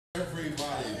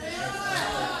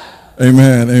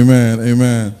Amen, amen,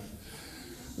 amen.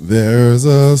 There's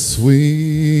a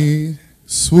sweet,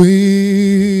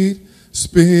 sweet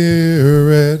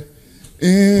spirit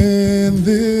in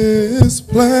this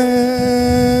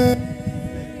place,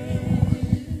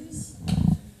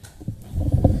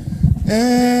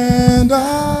 and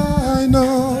I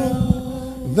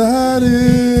know that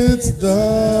it's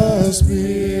the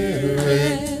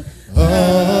Spirit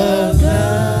of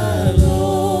the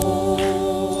Lord.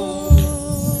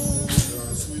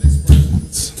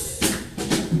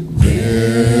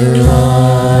 There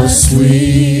are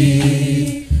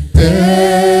sweet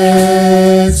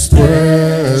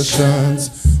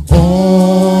expressions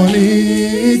on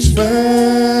each face,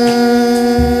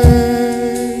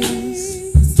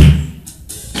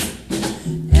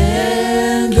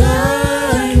 and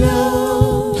I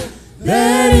know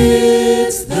that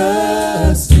it's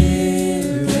the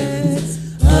Spirit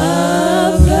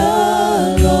of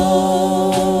the Lord.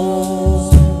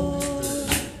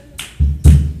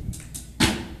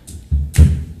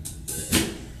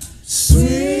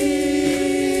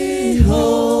 Sweet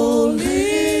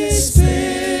Holy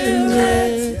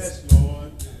Spirit,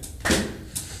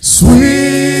 sweet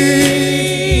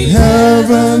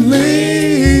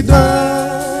heavenly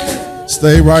dove,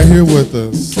 stay right here with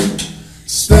us.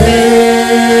 Stay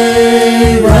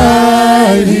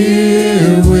right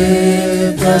here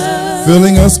with us,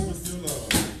 filling us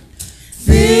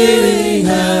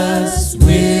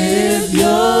with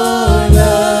your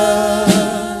love.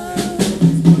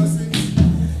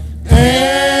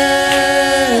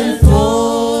 And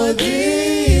for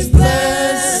these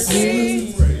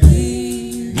blessings,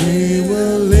 we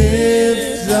will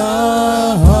lift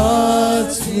our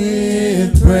hearts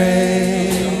with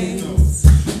praise.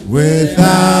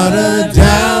 Without a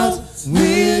doubt,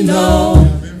 we know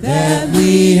that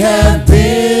we have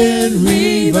been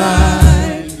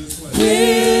revived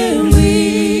when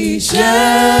we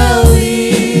shall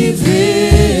leave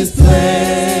this place.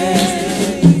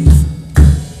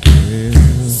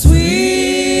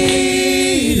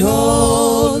 Sweet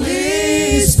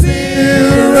Holy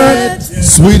Spirit,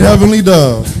 sweet heavenly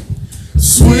dove,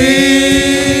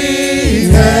 sweet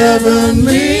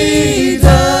heavenly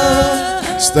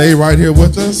dove, stay right here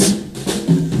with us.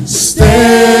 Stay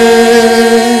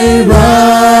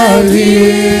right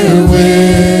here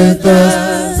with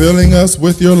us, filling us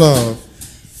with your love.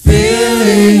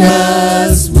 Filling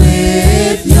us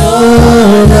with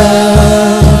your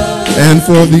love. And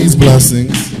for these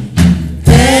blessings.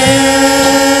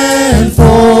 And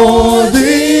for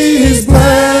these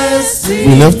blessings.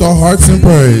 We lift our hearts in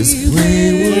praise.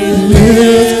 We will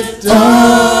lift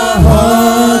our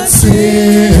hearts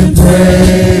in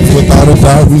praise. Without a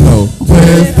doubt we know.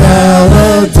 Without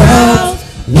a doubt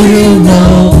we'll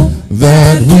know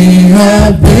that we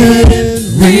have been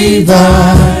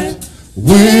revived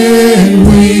when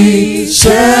we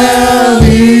shall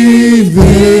leave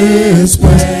this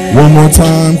place. One more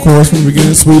time, chorus from the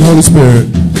beginning. Sweet Holy Spirit.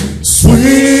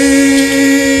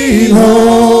 Sweet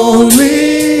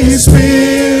Holy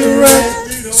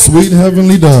Spirit. Sweet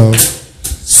heavenly dove.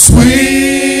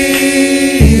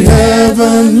 Sweet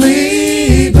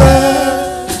heavenly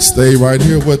dove. Stay right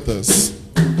here with us.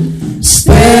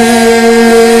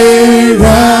 Stay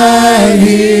right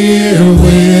here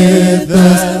with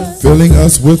us, filling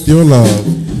us with your love.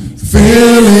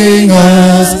 Filling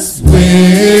us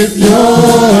with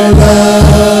your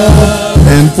love.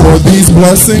 And for these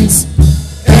blessings.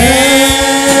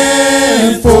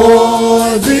 And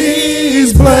for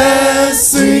these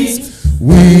blessings,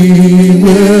 we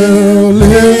will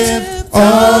lift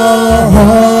our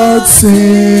hearts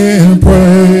in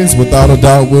praise. Without a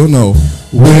doubt, we'll know.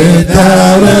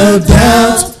 Without a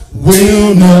doubt,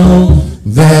 we'll know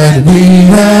that we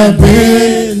have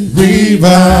been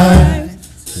revived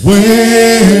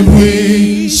when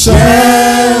we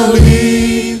shall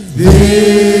leave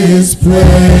this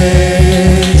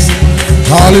place.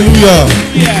 Hallelujah.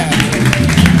 Yeah.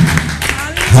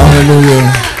 Hallelujah.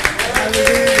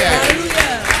 Hallelujah.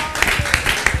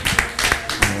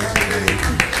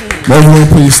 Everyone,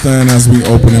 please stand as we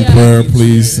open in prayer.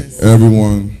 Please,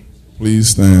 everyone. Please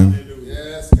stand.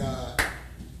 Yes, God.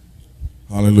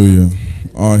 Hallelujah.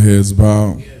 All heads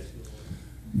bowed.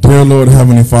 Dear Lord,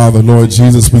 Heavenly Father, Lord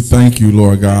Jesus, we thank you,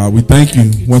 Lord God. We thank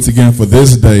you once again for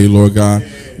this day, Lord God.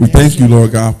 We thank you,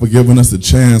 Lord God, for giving us the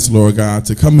chance, Lord God,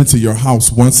 to come into your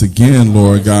house once again,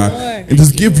 Lord God, and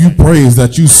just give you praise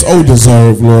that you so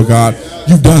deserve, Lord God.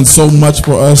 You've done so much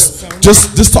for us.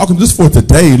 Just talking just for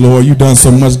today, Lord, you've done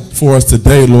so much for us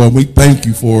today, Lord. We thank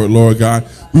you for it, Lord God.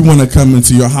 We want to come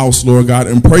into your house, Lord God,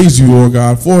 and praise you, Lord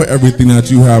God, for everything that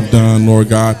you have done, Lord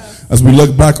God. As we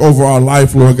look back over our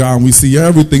life, Lord God, and we see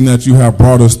everything that you have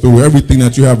brought us through, everything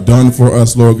that you have done for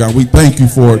us, Lord God, we thank you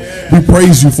for it. We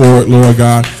praise you for it, Lord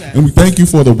God. And we thank you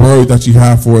for the word that you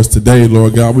have for us today,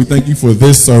 Lord God. We thank you for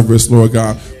this service, Lord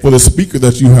God, for the speaker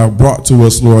that you have brought to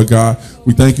us, Lord God.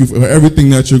 We thank you for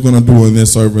everything that you're going to do in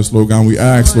this service, Lord God. And we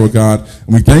ask, Lord God,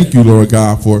 and we thank you, Lord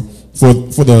God, for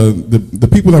the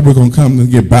people that we're going to come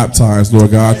and get baptized,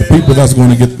 Lord God, the people that's going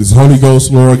to get this Holy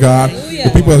Ghost, Lord God,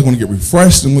 the people that's going to get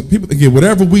refreshed, and people that get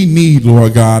whatever we need,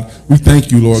 Lord God. We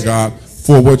thank you, Lord God,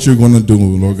 for what you're going to do,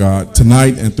 Lord God,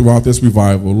 tonight and throughout this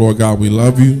revival. Lord God, we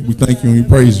love you, we thank you, and we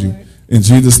praise you. In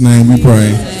Jesus' name we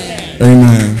pray.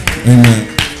 Amen. Amen.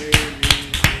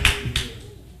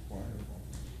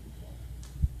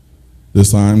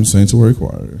 This time, Sanctuary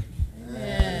Choir.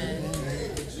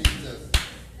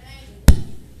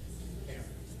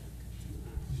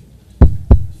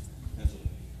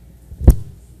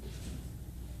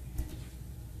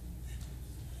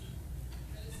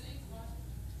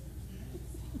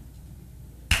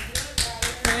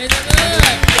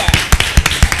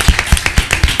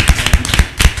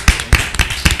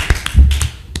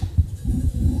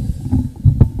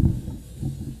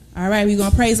 All right, we're going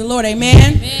to praise the Lord.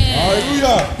 Amen.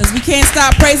 Hallelujah. Because we can't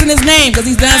stop praising his name because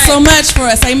he's done so much for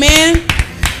us. Amen.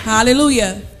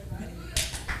 Hallelujah.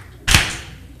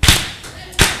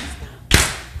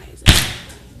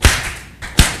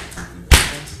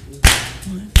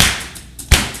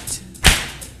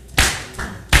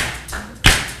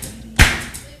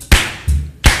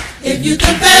 If you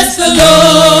confess the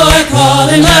Lord, call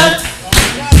him up.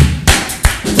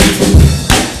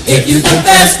 If you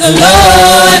confess the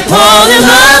Lord, call him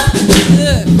up.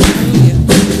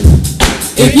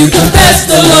 If you confess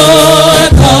the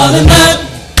Lord, call him up.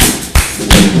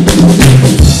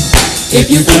 If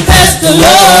you confess the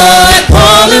Lord,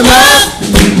 call him up.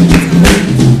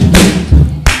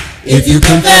 If you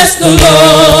confess the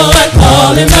Lord,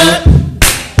 call him up.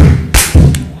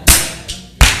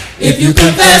 If you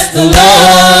confess the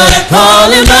Lord,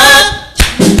 call him up.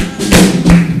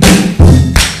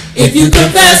 If you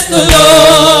confess the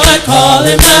Lord, call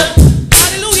him up.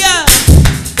 Hallelujah.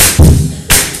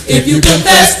 If you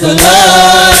confess the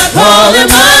Lord, call him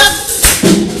up.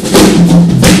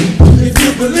 If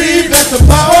you believe that the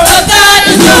power of God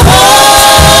is the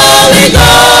Holy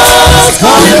Ghost,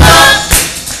 call him up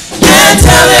and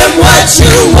tell him what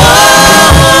you want.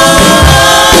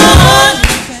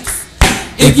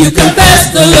 If you confess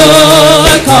the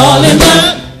Lord, call him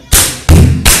up.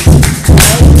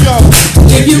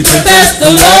 If you confess the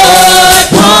Lord,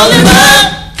 call him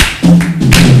up.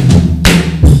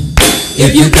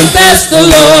 If you confess the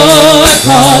Lord,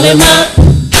 call him up.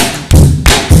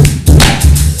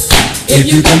 If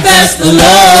you confess the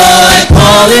Lord,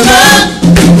 call him up.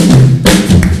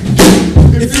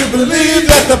 if you believe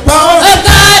that the power of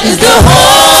God is the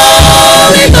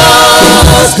Holy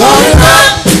Ghost, call him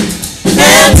up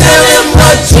and tell him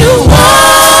what you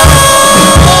want.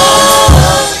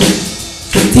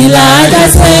 Delight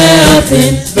thyself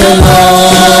in the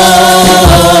Lord,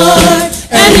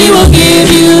 and he will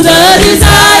give you the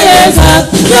desires of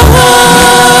your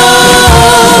heart.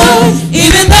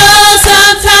 Even though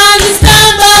sometimes you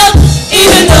stumble,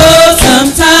 even though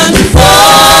sometimes you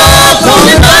fall, call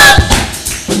him up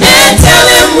and tell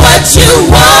him what you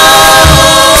want.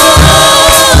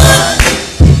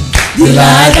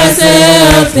 Delight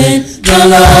thyself in the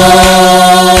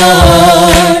Lord,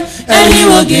 and he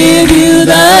will give you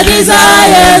the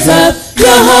desires of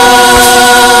your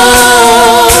heart.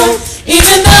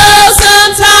 Even though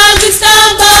sometimes you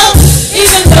stumble,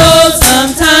 even though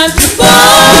sometimes you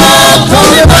fall,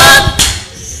 call him up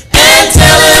and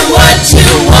tell him what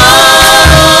you want.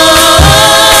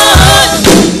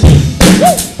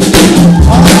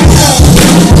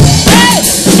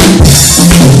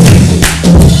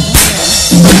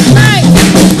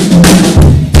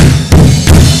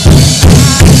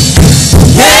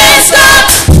 Can't stop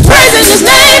praising his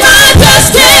name, I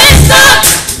just can't stop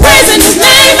praising his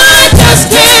name, I just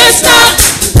can't stop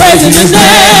praising his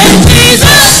name,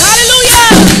 Jesus. Hallelujah.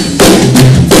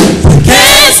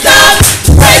 Can't stop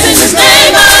praising his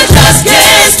name, I just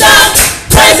can't stop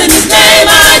praising his name,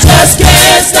 I just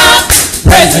can't stop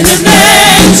praising his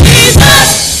name, Jesus.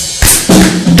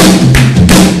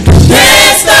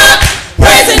 Can't stop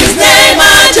praising his name,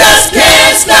 I just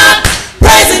can't stop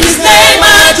praising his name,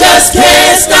 I just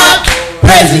can't stop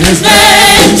praising his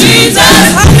name, Jesus.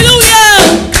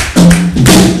 Hallelujah.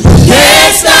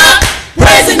 Can't stop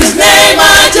praising his name,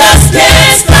 I just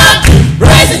can't stop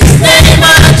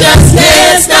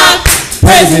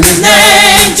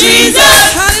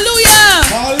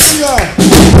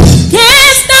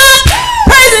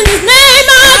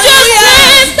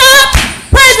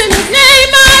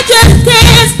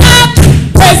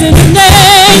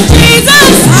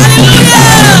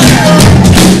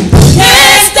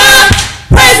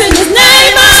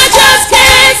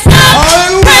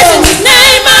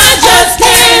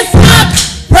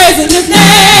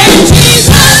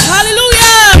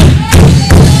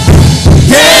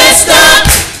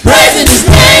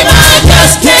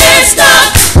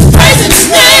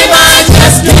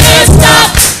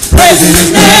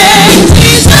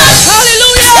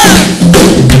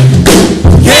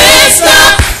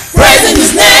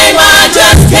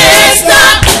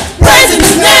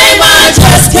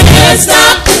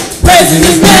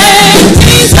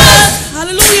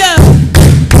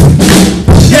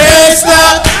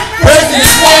Praising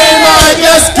His name, I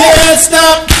just can't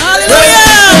stop. Praising His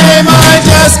name, I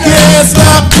just can't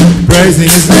stop. Praising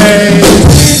His name,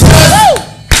 Jesus.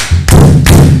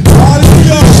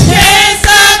 Hallelujah. Can't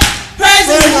stop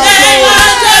praising His name,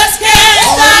 I just can't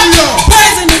stop.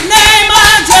 Praising His name,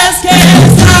 I just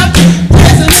can't stop.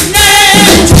 Praising His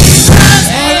name, Jesus.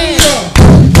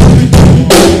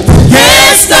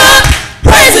 Can't stop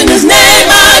praising His name,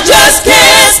 I just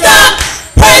can't stop.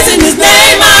 Praising His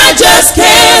name, I just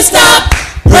can't stop.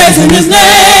 Praising His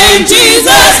name,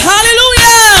 Jesus.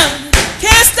 Hallelujah.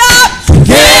 Can't stop.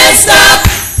 Can't stop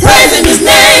praising His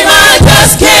name, I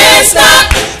just can't stop.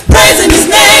 Praising His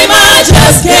name, I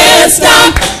just can't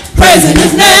stop. Praising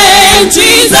His name,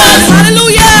 Jesus.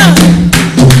 Hallelujah.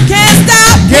 Can't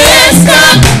stop. Can't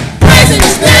stop praising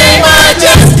His name, I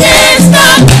just can't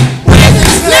stop. Praising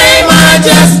His name, I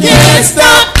just can't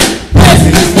stop.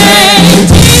 Praising His name,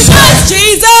 Jesus.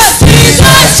 Jesus.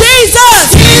 Jesus.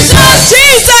 Jesus. Jesus.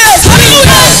 Jesus.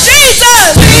 Hallelujah.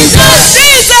 Jesus. Jesus.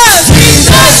 Jesus. Jesus.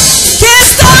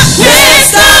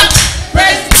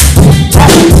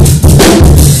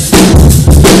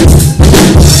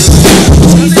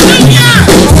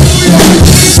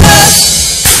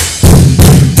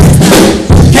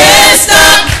 Can't stop. Can't stop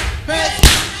praising.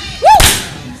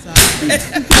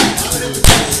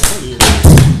 Can't stop.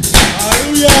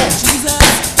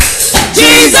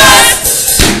 Jesus.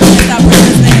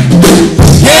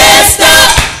 Can't stop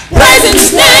praising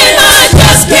His name, I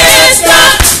just can't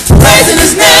stop. Praising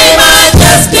His name, I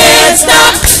just can't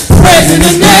stop. Praising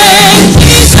His name,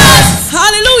 Jesus.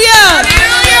 Hallelujah.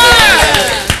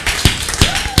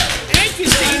 Thank you,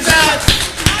 Jesus.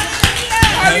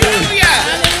 Hallelujah.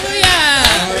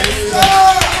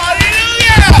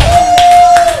 Hallelujah.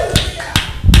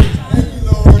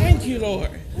 Thank you, Lord.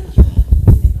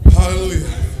 Hallelujah.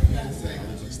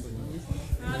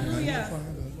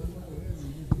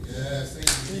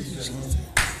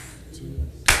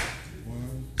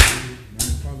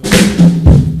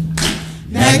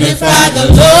 Magnify the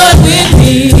Lord with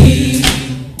me,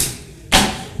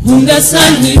 whom the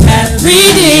Son He hath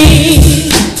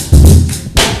redeemed.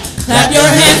 Clap your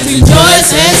hands,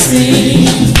 rejoice and sing.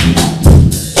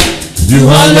 You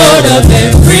are Lord of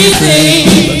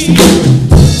everything.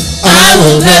 I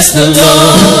will bless the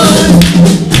Lord.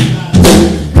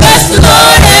 Bless the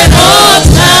Lord at all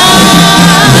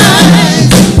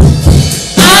times.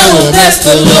 I will bless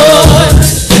the Lord.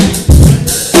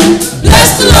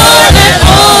 Bless the Lord at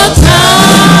all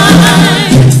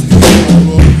times.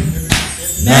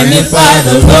 Magnify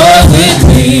the Lord with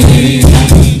me,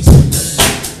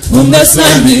 whom the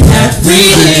Son He hath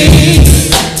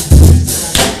redeemed.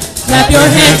 Clap your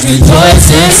hands,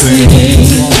 rejoice and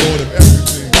sing.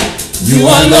 You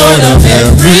are Lord of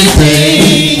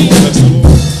everything.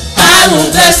 I will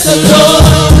bless the Lord.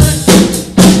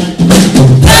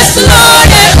 Bless the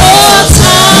Lord at all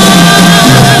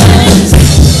times.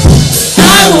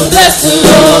 I will bless the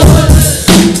Lord.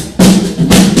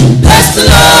 Bless the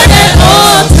Lord at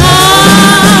all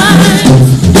times.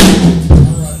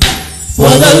 For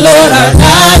the Lord our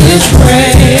God is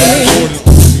great.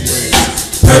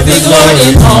 Perfect Lord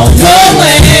in all your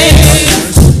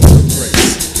ways.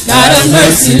 God of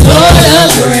mercy, Lord of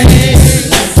grace.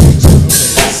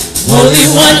 Holy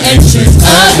One, ancient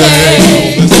of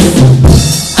days.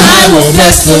 I will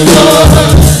bless the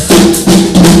Lord.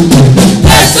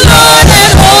 Bless the Lord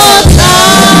at all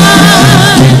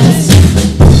times.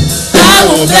 I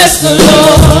will bless the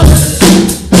Lord.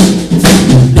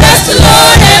 Bless the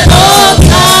Lord at all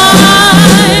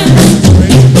times.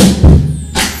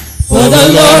 For the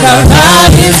Lord our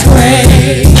God is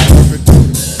great.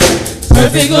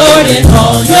 Perfect Lord in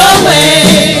all your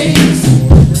ways.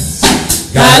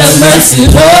 God of mercy,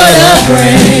 Lord of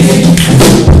grace.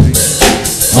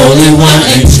 Holy One,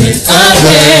 ancient of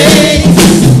days.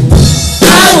 I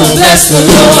will bless the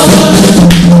Lord.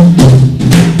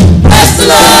 Bless the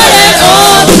Lord at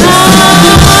all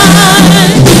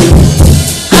times.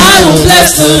 I will bless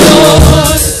the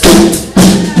Lord.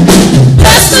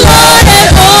 Bless the Lord at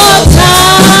all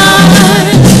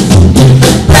times.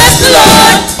 Bless the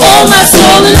Lord, oh my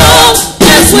soul and all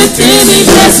that's within me.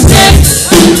 Bless His name.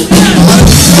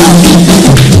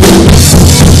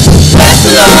 Bless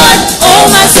the Lord, oh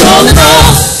my soul and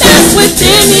all that's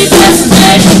within me. Bless His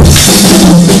name.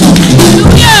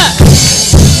 Hallelujah.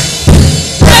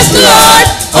 Bless the Lord,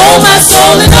 oh my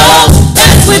soul and all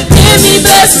that's within me.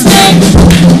 Bless His name.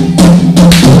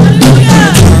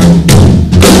 Hallelujah.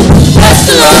 Bless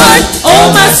the Lord,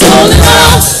 oh my soul and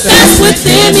all that's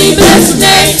within me. Bless His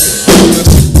name.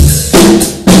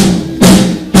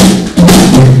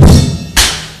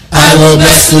 I will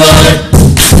bless the Lord.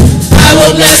 I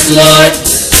will bless the Lord.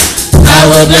 I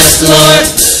will bless the Lord.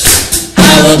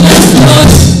 I will bless the Lord.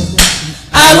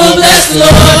 I will bless the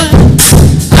Lord.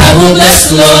 I will bless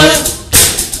the Lord.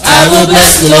 I will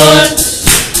bless the Lord.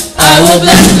 I will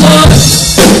bless the Lord.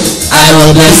 I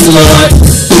will bless the Lord.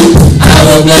 I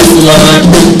will bless the Lord.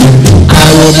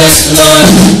 I will bless the Lord. I will bless the Lord.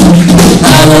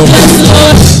 I will bless the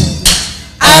Lord.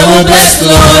 I will bless the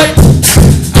Lord.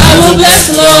 I will bless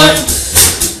the Lord.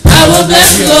 I will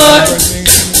bless the Lord.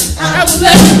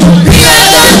 He has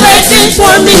done great things for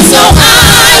me, so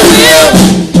I will.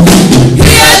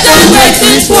 He has done great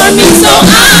things for me, so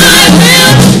I will.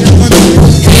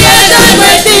 He has done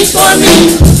great things for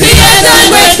me. He has done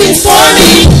great things for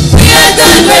me. He has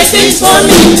done great things for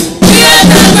me. He has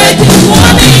done great things for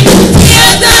me. He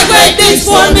has done great things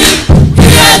for me.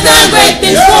 He has done great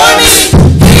things for me.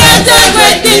 He has done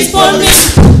great things for me.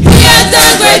 He has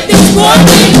done great things for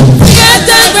me. He has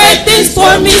done great things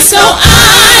for me. So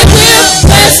I will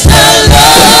bless the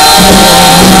Lord.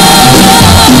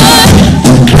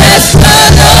 Bless the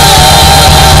Lord.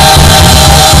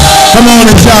 Come on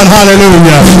and shout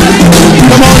hallelujah.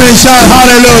 Come on and shout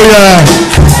hallelujah.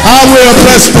 I will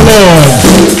bless the Lord.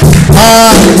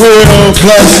 I will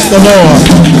bless the Lord.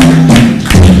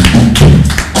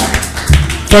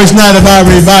 First night of our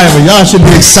revival. Y'all should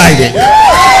be excited.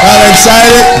 Y'all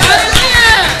excited?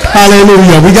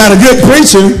 Hallelujah. We got a good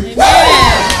preacher.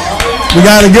 We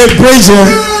got a good preacher.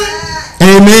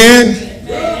 Amen.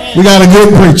 We got a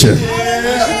good preacher.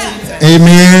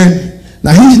 Amen.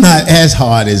 Now he's not as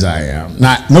hard as I am.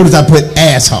 Notice I put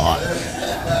as hard.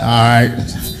 All right.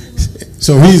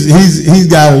 So he's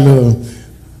got a little.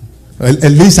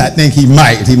 At least I think he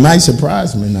might. He might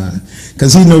surprise me now,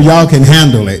 because he know y'all can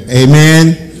handle it.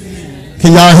 Amen.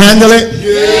 Can y'all handle it?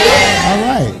 Yeah. All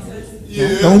right.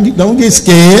 Yeah. Don't get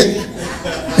scared.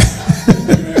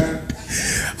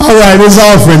 All right, it's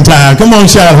offering time. Come on,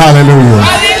 shout hallelujah.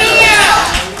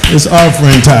 Hallelujah. It's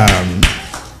offering time.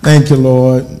 Thank you,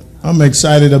 Lord. I'm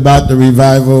excited about the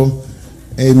revival.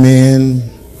 Amen.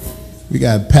 We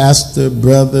got Pastor,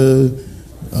 Brother,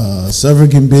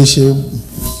 Suffragan Bishop,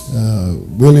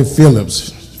 Willie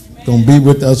Phillips going to be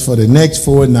with us for the next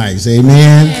 4 nights.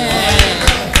 Amen.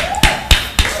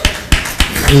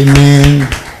 Amen.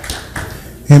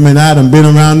 Him and I done been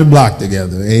around the block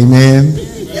together. Amen.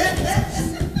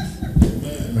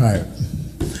 Right.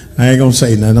 I ain't going to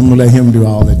say nothing. I'm going to let him do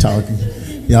all the talking.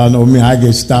 Y'all know me. I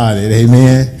get started.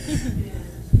 Amen.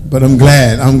 But I'm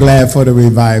glad for the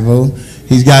revival.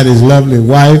 He's got his lovely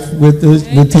wife with him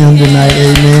tonight.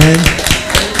 Amen.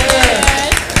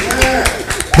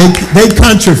 They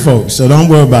country folks, so don't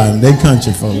worry about them. They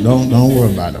country folks. Don't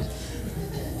worry about them.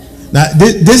 Now,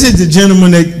 this is the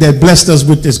gentleman that blessed us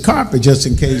with this carpet, just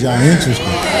in case y'all interested.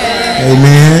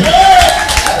 Amen.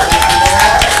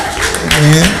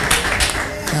 Amen.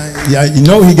 Yeah, you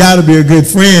know he got to be a good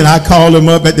friend. I called him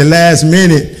up at the last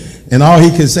minute, and all he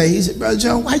could say, he said, Brother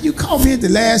Joe, why you call me at the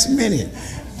last minute?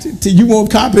 You won't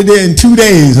copy there in 2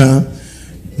 days, huh?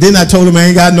 Then I told him I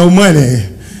ain't got no money.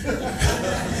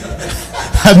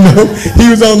 I know he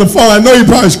was on the phone. I know he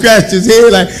probably scratched his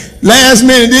head like, last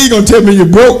minute, then you going to tell me you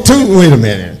broke too? Wait a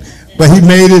minute. But he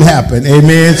made it happen.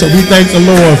 Amen. So we thank the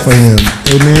Lord for him.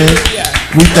 Amen.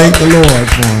 We thank the Lord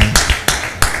for him.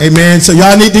 Amen. So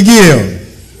y'all need to give.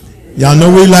 Y'all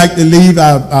know we like to leave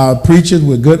our preachers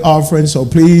with good offerings, so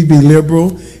please be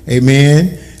liberal.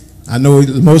 Amen. I know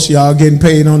most of y'all getting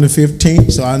paid on the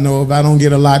 15th, so I know if I don't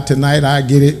get a lot tonight, I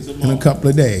get it in a couple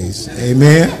of days.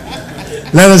 Amen.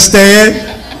 Let us stand.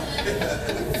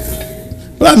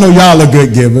 But I know y'all are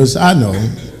good givers. I know.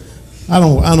 I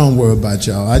don't worry about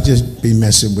y'all. I just be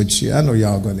messing with you. I know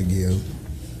y'all going to give.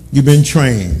 You've been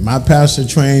trained. My pastor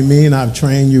trained me, and I've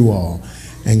trained you all.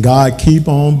 And God keep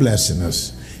on blessing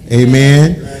us.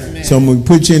 Amen. Amen. So I'm going to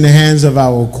put you in the hands of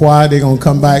our choir. They're going to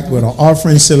come back with an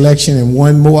offering selection and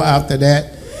one more after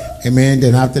that. Amen.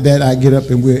 Then after that, I get up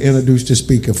and we'll introduce the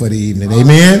speaker for the evening.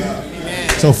 Amen. Amen.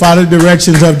 So follow the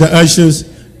directions of the ushers.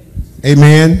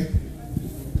 Amen.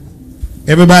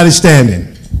 Everybody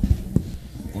standing.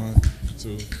 1,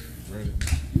 2, ready.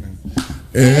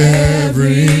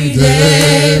 Every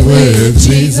day with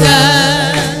Jesus,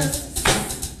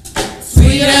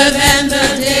 sweeter than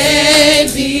the day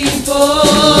before.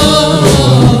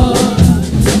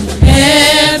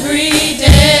 Every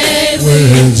day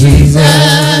with Jesus,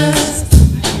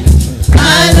 I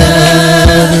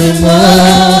love Him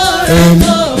more and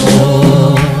more.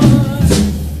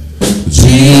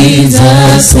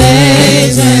 Jesus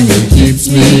saves and He keeps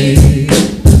me.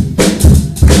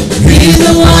 He's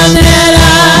the one that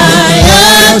I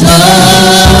adore.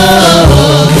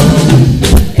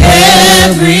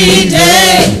 Every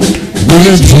day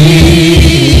with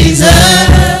Jesus,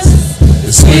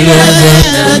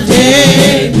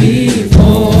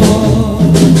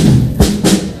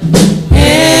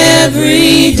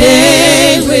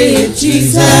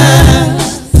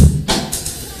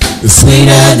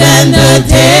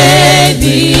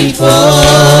 before.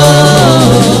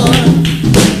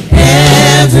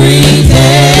 Every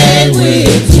day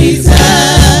with Jesus,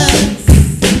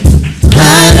 I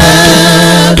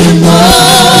love Him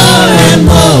more and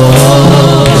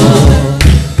more.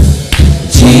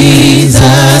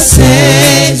 Jesus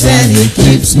saves and He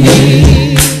keeps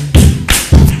me.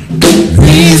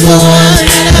 He's the one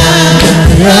that I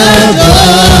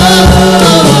adore.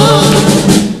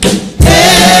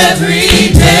 Every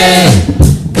day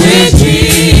with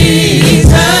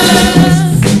Jesus,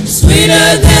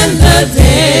 sweeter than the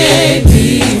day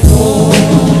before.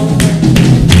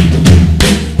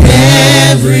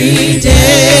 Every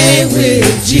day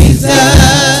with Jesus,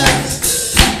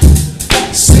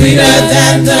 sweeter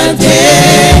than the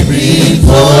day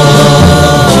before.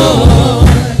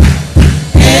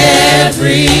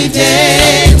 Every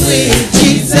day with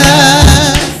Jesus,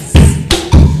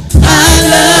 I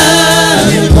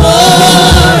love Him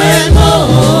more and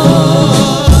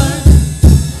more.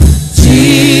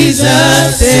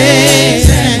 Jesus saves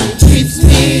and keeps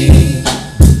me.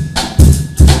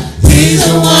 He's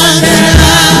the one that I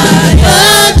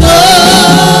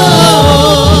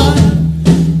adore.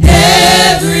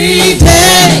 Every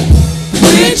day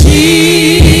with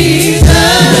Jesus,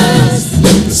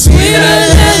 sweeter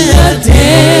than the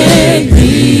day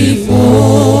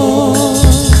before.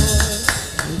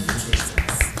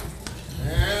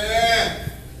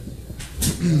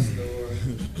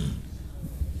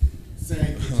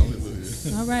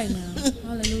 All right now.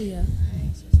 Hallelujah.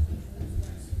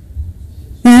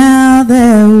 Now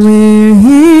that we're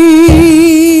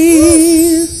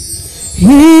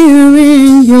here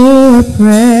in your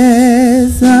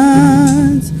presence,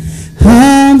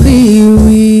 humbly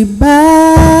we bow.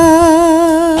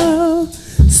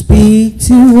 Speak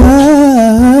to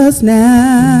us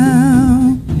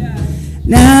now.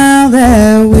 Now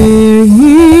that we're here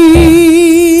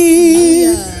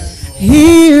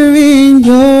in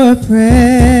your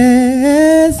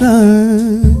presence,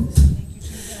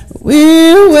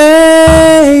 we're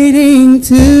waiting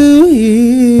to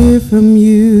hear from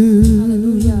you.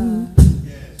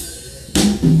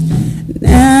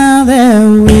 Now that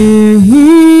we're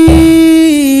here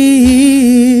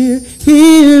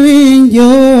in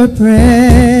your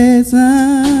presence,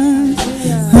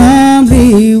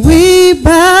 humbly we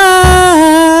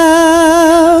bow.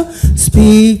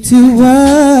 Speak to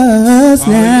us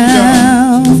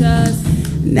now.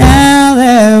 Now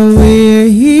that we're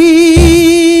here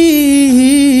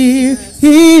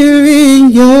in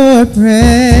your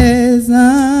presence,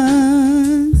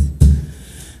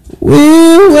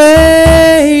 we're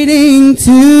waiting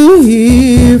to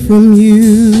hear from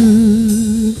you.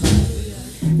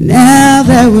 Now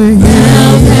that we're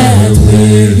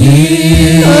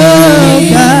here, oh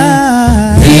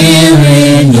God, Here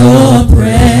in your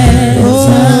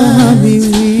presence,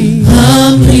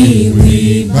 humbly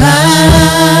we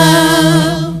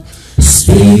bow.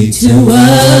 Speak to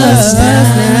us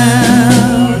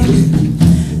now.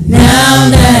 Now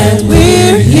that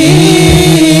we're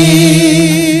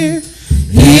here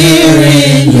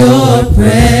in your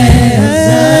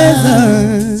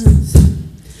presence,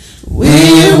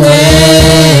 we're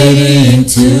waiting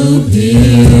to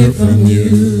hear from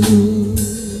you.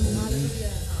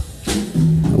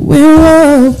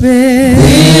 we're open,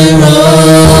 We're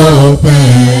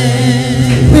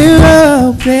open, we're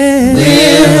open,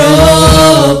 we're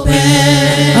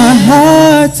open, our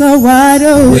hearts are wide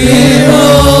open. we're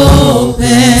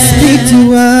open. Speak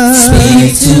to us,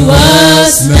 Speak to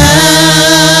us now.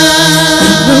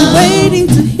 we're waiting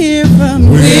to hear from you.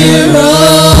 We're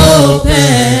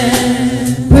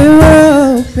open, We're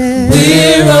open,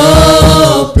 we're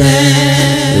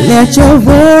open, let your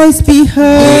voice be we're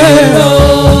heard.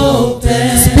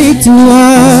 open. Speak to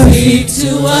us Speak to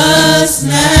us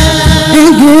now.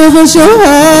 and give us your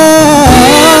heart.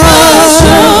 Give us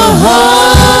your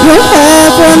heart. Your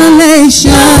heart for the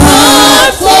nation,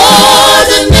 Heart for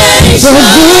the nation. for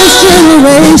this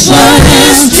generation. For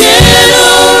this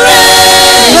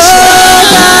generation. Oh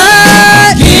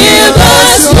God, Give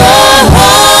us your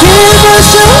heart. give us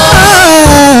your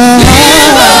heart.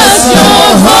 Give us your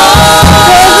heart.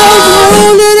 For those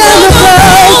wounded and the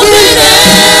broken, Wounded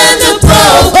and the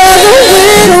broken. for the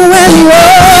widow and the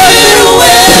orphan. Widow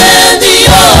and the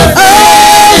orphan. Oh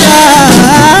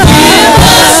God, Give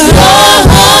us your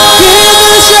heart. give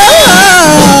us your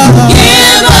heart.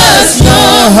 Give us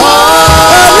your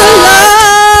heart. For the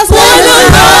lost For and the the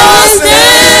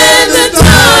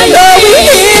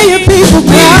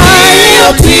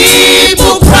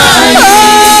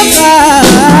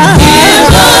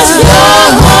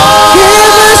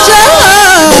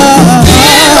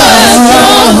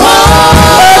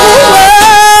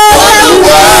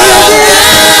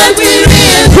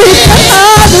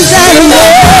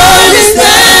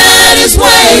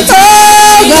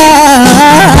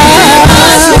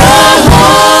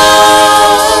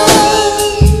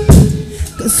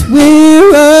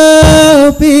We're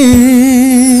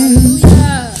open.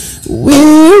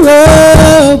 We're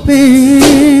open.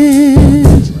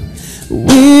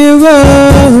 We're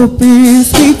open.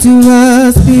 Speak to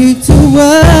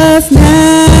us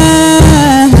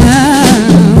now.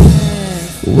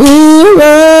 We're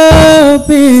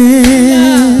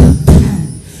open.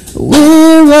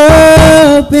 We're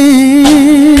open.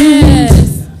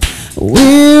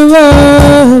 We're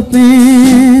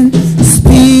open.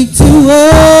 Speak to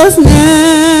us now.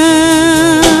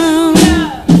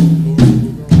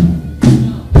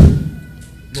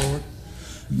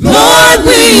 Lord,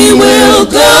 we will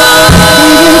go.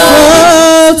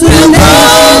 We'll go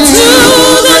to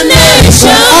the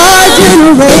nation. Our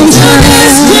generation.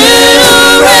 This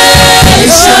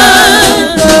generation.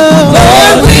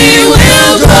 Lord, we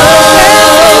will go.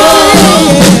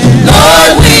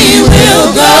 Lord, we will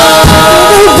go.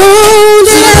 The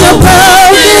wounded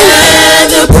and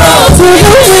the broken. To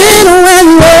the widow and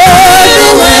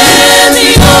the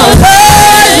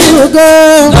orphan. We will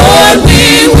go. Lord,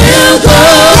 we will go.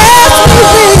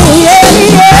 Yes, we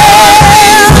will.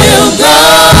 We'll go.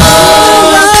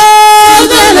 To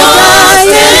the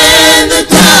lost and the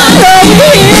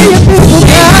dying.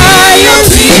 Hear your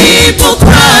people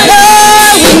cry.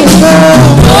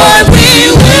 Lord, we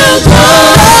will go.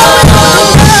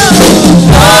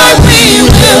 Lord, we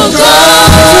will go.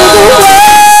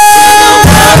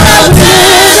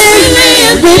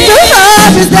 With the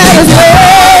harvest that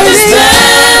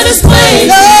is waiting.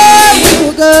 Lord, we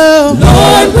will go.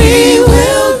 Lord, we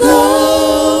will go.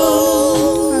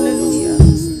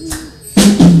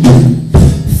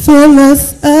 Fill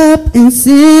us up and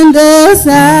send us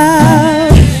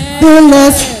out. Fill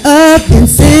us up and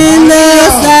send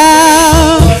us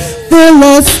out. Fill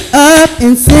us up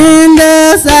and send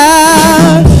us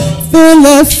out. Fill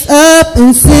us up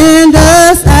and send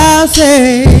us out.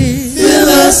 Say, Fill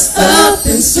us up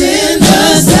and send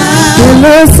us out. fill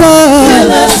us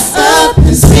Fill up. us up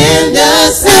and send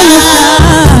us out.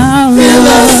 Out. Fill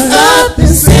us up and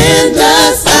send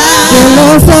us out. Fill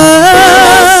us Fill us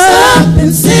up. up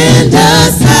and send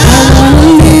us out.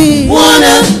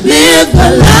 Wanna live a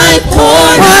life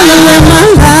poured Wanna out. live my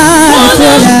life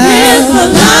Wanna live a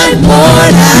life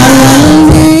poured out.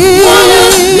 Wanna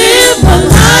live a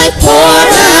life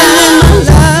poured out.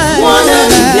 Wanna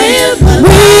live a life.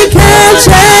 We can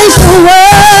change the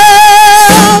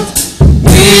world.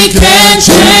 We can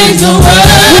change the We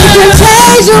world. can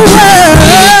change the world.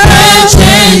 We can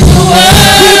change the world.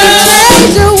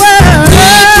 Change the world. We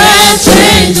can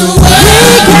change the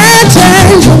world. We can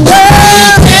change the world.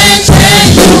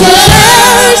 Change the world.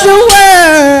 Change the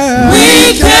world. We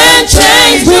can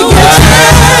change the We can world.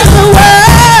 change the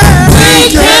world. We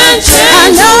can I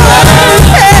change the know world. we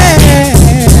can.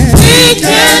 We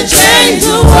can change the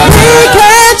world. We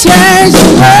can change the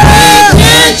world. We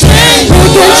can change We the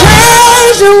can world.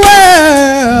 change the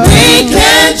world. We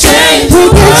can change We the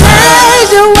can world. change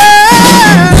the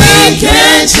world. We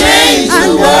can change the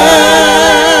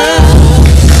world.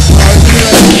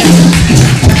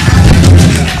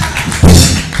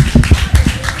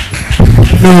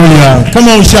 Hallelujah. Come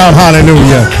on, shout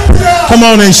hallelujah. Come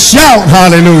on and shout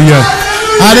hallelujah.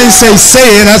 I didn't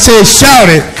say it, I said shout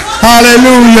it.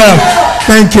 Hallelujah.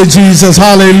 Thank you, Jesus.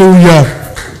 Hallelujah.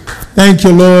 Thank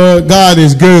you, Lord. God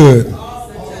is good.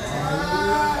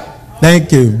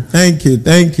 Thank you. Thank you.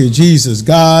 Thank you, Jesus.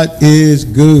 God is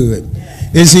good.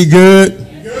 Is he good?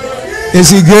 Is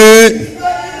he good?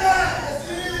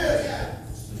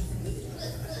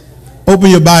 Open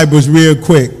your Bibles real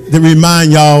quick to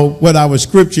remind y'all what our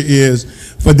scripture is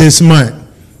for this month.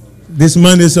 This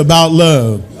month is about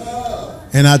love.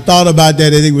 And I thought about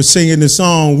that as they were singing the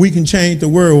song, We Can Change the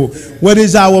World. What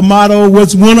is our motto?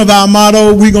 What's one of our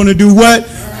motto? We're going to do what?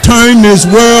 Turn this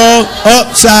world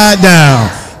upside down.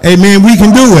 Amen. We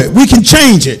can do it. We can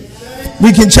change it.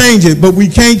 We can change it, but we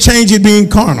can't change it being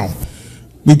carnal.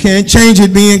 We can't change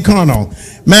it being carnal.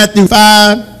 Matthew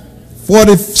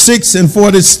 5:46 and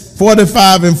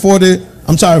 45 and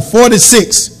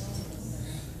 46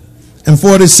 and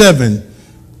 47.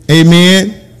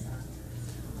 Amen.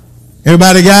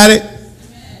 Everybody got it?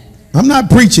 I'm not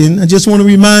preaching. I just want to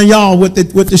remind y'all what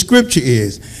the scripture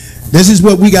is. This is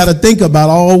what we got to think about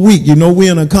all week. You know,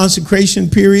 we're in a consecration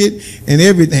period and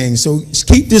everything. So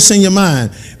keep this in your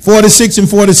mind. 46 and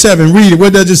 47. Read it.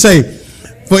 What does it say?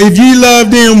 For if ye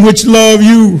love them which love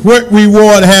you, what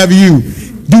reward have you?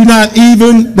 Do not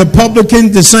even the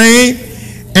publicans the same?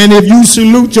 And if you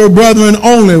salute your brethren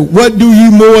only, what do you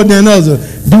more than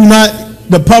others? Do not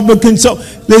the publicans so?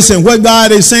 Listen, what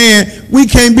God is saying, we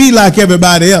can't be like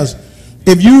everybody else.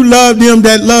 If you love them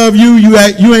that love you, you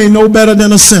ain't no better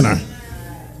than a sinner.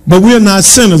 But we're not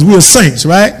sinners. We're saints,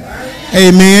 right?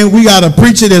 Amen. We got a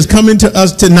preacher that's coming to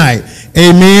us tonight.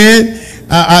 Amen.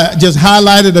 I just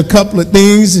highlighted a couple of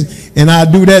things, and I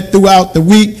do that throughout the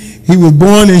week. He was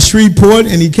born in Shreveport,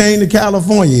 and he came to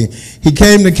California. He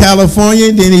came to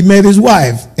California, then he met his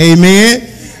wife. Amen.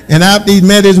 And after he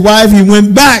met his wife, he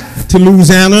went back to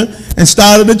Louisiana and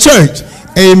started a church.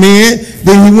 Amen.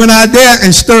 Then he went out there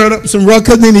and stirred up some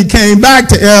ruckus. Then he came back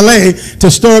to L.A. to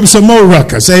stir up some more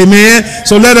ruckus. Amen.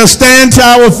 So let us stand to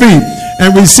our feet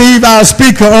and receive our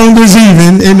speaker on this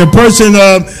evening in the person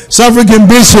of Suffragan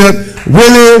Bishop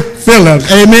Willie Phillips.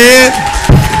 Amen.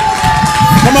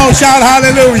 Come on, shout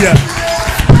hallelujah.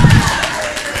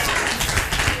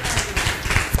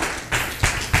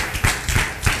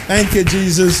 Thank you,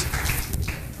 Jesus.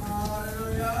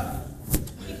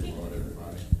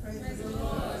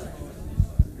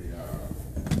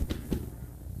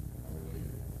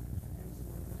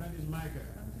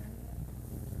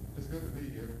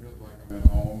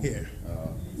 Here.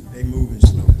 They moving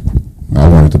slow. I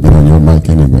wanted to be on your mic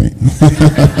anyway.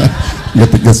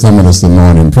 Get some of this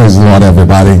anointing. Praise the Lord,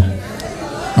 everybody.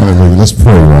 Hallelujah. Let's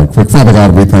pray right quick. Father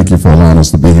God, we thank you for allowing us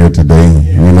to be here today.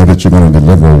 We know that you're going to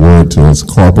deliver a word to us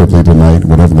corporately tonight.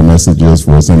 Whatever the message is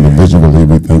for us individually,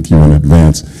 we thank you in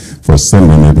advance for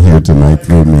sending it here tonight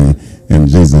through me. In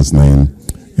Jesus' name,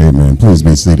 amen. Please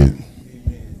be seated.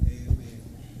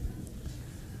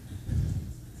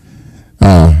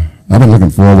 I've been looking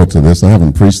forward to this. I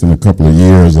haven't preached in a couple of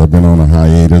years. I've been on a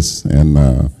hiatus,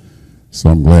 and so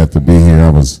I'm glad to be here. I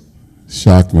was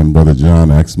shocked when Brother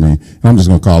John asked me, and I'm just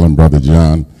going to call him Brother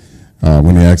John,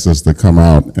 when he asked us to come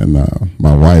out. And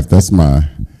my wife,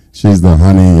 she's the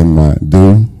honey in my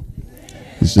dew.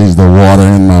 She's the water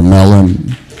in my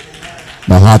melon,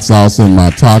 the hot sauce in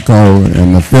my taco,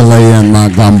 and the filet in my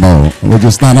gumbo. Would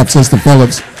you stand up, Sister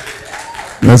Phillips?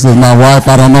 This is my wife.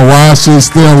 I don't know why she's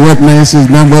still with me. She's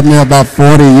been with me about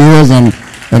 40 years, and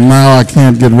now I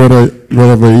can't get rid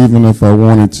of her even if I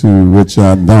wanted to, which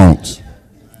I don't.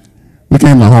 We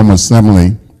came to Home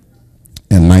Assembly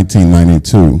in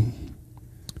 1992.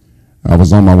 I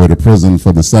was on my way to prison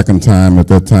for the second time at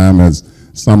that time, as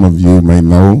some of you may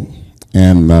know,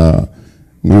 and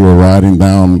we were riding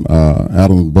down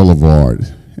Adams Boulevard,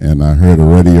 and I heard a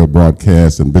radio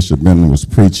broadcast, and Bishop Benton was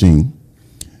preaching,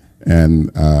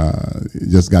 and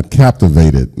just got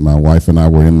captivated. My wife and I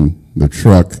were in the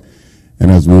truck,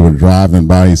 and as we were driving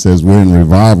by, he says, we're in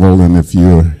revival, and if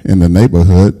you're in the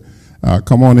neighborhood,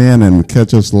 come on in and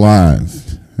catch us live.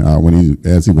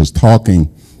 As he was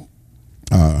talking,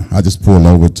 I just pulled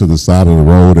over to the side of the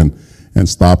road and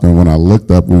stopped, and when I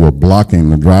looked up, we were blocking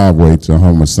the driveway to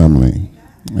Home Assembly,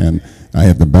 and I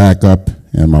had to back up,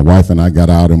 and my wife and I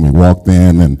got out, and we walked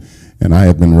in, and I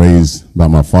had been raised by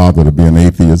my father to be an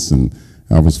atheist, and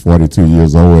I was 42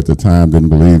 years old at the time, didn't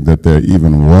believe that there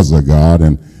even was a God,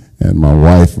 and my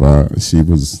wife, she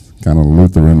was kind of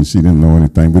Lutheran, she didn't know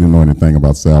anything, we didn't know anything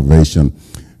about salvation,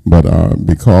 but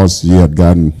because she had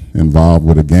gotten involved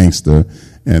with a gangster,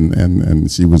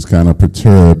 and she was kind of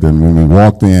perturbed, and when we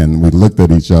walked in, we looked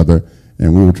at each other,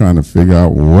 and we were trying to figure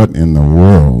out what in the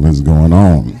world is going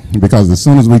on, because as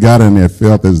soon as we got in there, it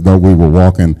felt as though we were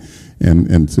walking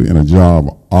in a jar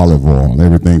of olive oil.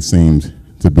 Everything seemed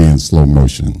to be in slow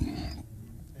motion.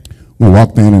 We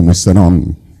walked in and we sat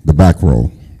on the back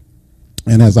row.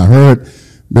 And as I heard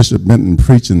Bishop Benton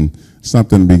preaching,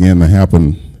 something began to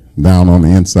happen down on the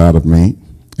inside of me.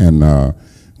 And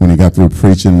when he got through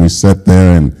preaching, we sat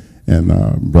there,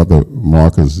 and Brother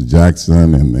Marcus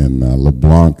Jackson and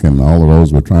LeBlanc and all of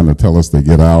those were trying to tell us to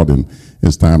get out and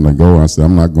it's time to go. I said,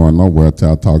 I'm not going nowhere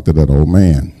until I talk to that old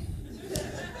man.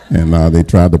 And they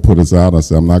tried to put us out. I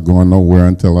said, I'm not going nowhere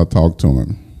until I talk to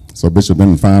him. So Bishop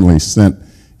Benton finally sent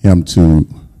him to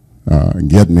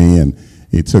get me, and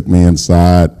he took me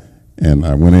inside, and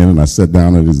I went in and I sat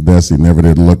down at his desk. He never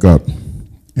did look up.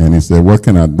 And he said, what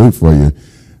can I do for you,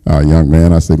 young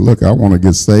man? I said, look, I want to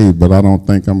get saved, but I don't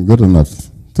think I'm good enough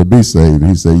to be saved.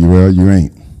 And he said, well, you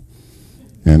ain't.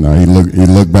 And he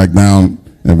looked back down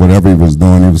at whatever he was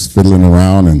doing. He was fiddling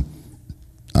around, and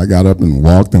I got up and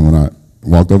walked, and when I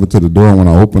walked over to the door, and when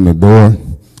I opened the door,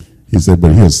 he said,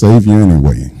 but he'll save you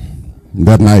anyway. And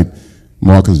that night,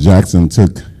 Marcus Jackson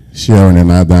took Sharon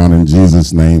and I down in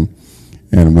Jesus' name,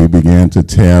 and we began to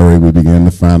tarry. We began to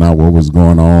find out what was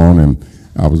going on, and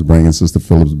I was bringing Sister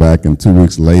Phillips back, and 2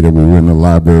 weeks later, we were in the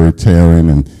library tarrying,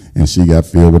 and she got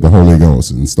filled with the Holy Ghost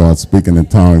and started speaking in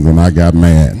tongues, and I got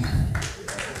mad.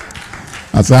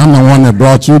 I said, I'm the one that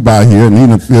brought you by here and he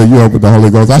didn't fill you up with the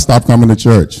Holy Ghost. I stopped coming to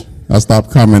church. I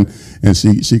stopped coming, And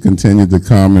she continued to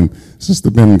come, and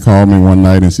Sister Benton called me one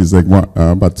night, and she's like,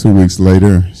 about 2 weeks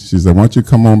later, she said, why don't you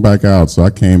come on back out? So I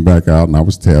came back out, and I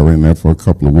was tarrying there for a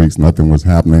couple of weeks. Nothing was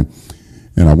happening.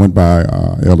 And I went by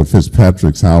Elder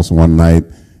Fitzpatrick's house one night,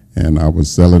 and I was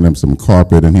selling him some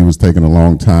carpet, and he was taking a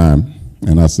long time.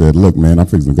 And I said, look, man, I'm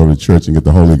fixing to go to church and get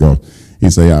the Holy Ghost. He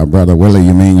said, Brother Willie,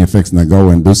 you mean you're fixing to go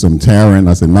and do some tarrying?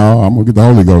 I said, no, I'm going to get the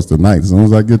Holy Ghost tonight. As soon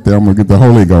as I get there, I'm going to get the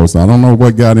Holy Ghost. I don't know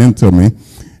what got into me.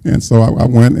 And so I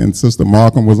went, and Sister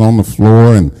Markham was on the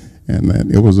floor, and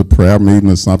it was a prayer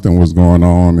meeting or something was going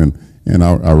on. And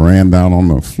I ran down on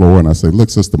the floor, and I said,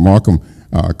 look, Sister Markham,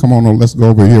 come on, let's go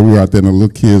over here. We were out there in the little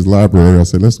kids' library. I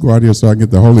said, let's go out here so I can get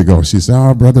the Holy Ghost. She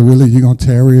said, Brother Willie, you going to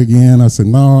tarry again? I said,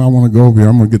 no, I want to go over here.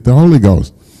 I'm going to get the Holy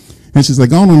Ghost. And she's like,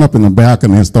 go on up in the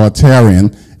balcony and start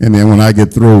tarrying. And then when I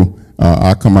get through,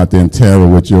 I'll come out there and tarry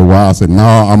with you a while. I said, no,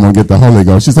 I'm going to get the Holy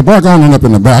Ghost. She said, boy, go on up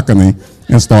in the balcony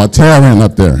and start tarrying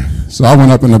up there. So I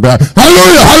went up in the back.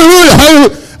 Hallelujah, hallelujah,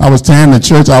 hallelujah. I was tarrying the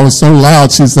church. I was so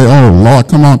loud. She said, oh, Lord,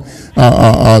 come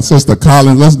on, Sister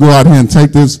Collins, let's go out here and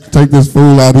take this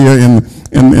fool out here and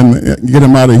get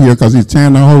him out of here because he's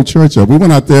tearing the whole church up. We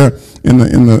went out there in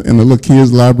the little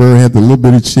kids' library, had the little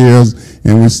bitty chairs,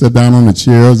 and we sat down on the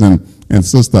chairs, and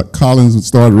Sister Collins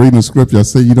started reading the scripture. I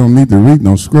said, you don't need to read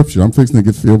no scripture. I'm fixing to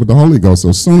get filled with the Holy Ghost. So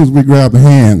as soon as we grabbed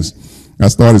hands, I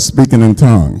started speaking in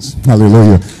tongues.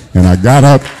 Hallelujah. And I got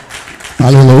up,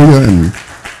 hallelujah, and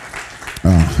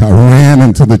I ran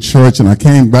into the church, and I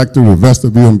came back through the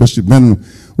vestibule, and Bishop Benton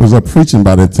was up preaching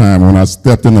by that time. When I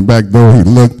stepped in the back door, he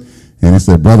looked, and he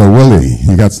said, Brother Willie,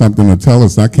 you got something to tell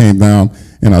us? I came down,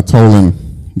 and I told him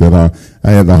that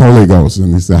I had the Holy Ghost.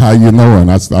 And he said, how you know?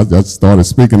 And I just started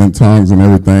speaking in tongues and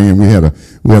everything, and we had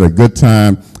a good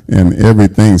time, and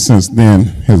everything since then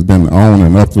has been on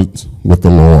and upwards with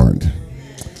the Lord.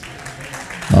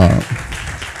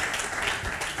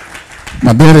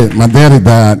 My daddy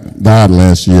died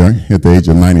last year at the age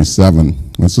of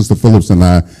 97. And Sister Phillips and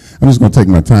I'm just going to take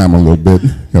my time a little bit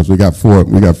because we got 4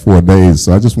 days.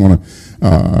 So I just want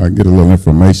to get a little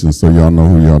information so y'all know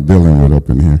who y'all dealing with up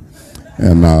in here.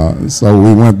 And so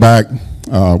we went back.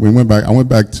 I went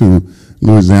back to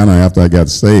Louisiana after I got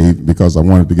saved because I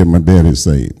wanted to get my daddy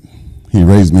saved. He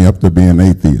raised me up to be an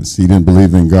atheist. He didn't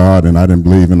believe in God, and I didn't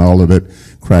believe in all of that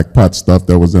crackpot stuff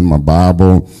that was in my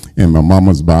Bible, in my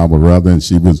mama's Bible, rather, and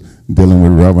she was dealing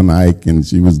with Reverend Ike, and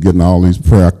she was getting all these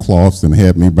prayer cloths and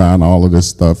had me buying all of this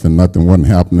stuff, and nothing wasn't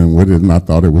happening with it, and I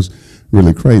thought it was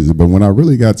really crazy. But when I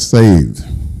really got saved,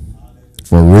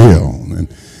 for real, and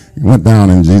went down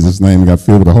in Jesus' name and got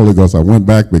filled with the Holy Ghost, I went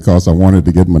back because I wanted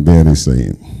to get my daddy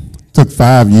saved. It took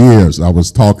 5 years. I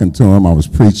was talking to him. I was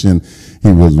preaching.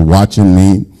 He was watching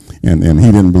me, and he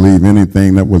didn't believe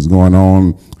anything that was going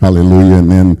on. Hallelujah.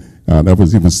 And then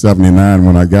he was 79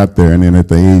 when I got there, and then at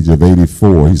the age of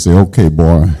 84, he said, okay,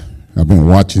 boy, I've been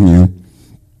watching you,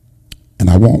 and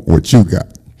I want what you got.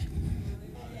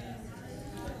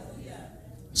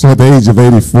 So at the age of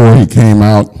 84, he came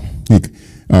out,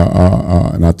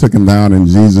 and I took him down in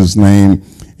Jesus' name,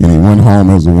 and he went home.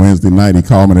 It was a Wednesday night. He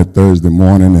called me that Thursday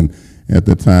morning, and at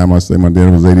the time, I say my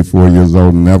dad was 84 years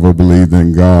old and never believed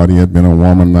in God. He had been a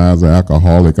womanizer,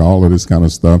 alcoholic, all of this kind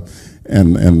of stuff.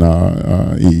 And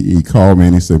he called me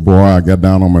and he said, boy, I got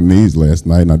down on my knees last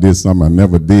night and I did something I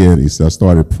never did. He said, I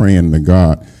started praying to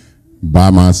God by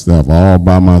myself, all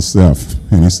by myself.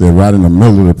 And he said, right in the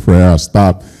middle of the prayer, I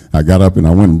stopped. I got up and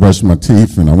I went and brushed my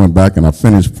teeth, and I went back and I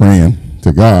finished praying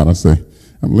to God. I said,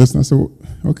 I'm listening. I said, well,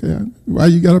 okay, why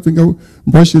you got up and go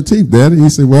brush your teeth, Daddy? He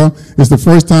said, well, it's the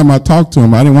first time I talked to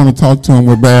him. I didn't want to talk to him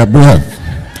with bad breath.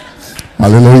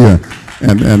 Hallelujah.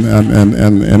 And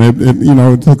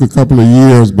it took a couple of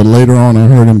years, but later on I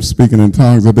heard him speaking in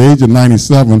tongues. At the age of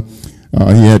 97,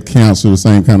 he had cancer, the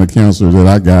same kind of cancer that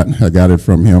I got. I got it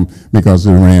from him because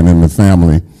it ran in the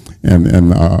family.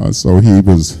 And so he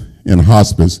was in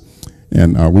hospice.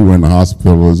 And we were in the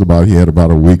hospital. He had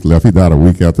about a week left. He died a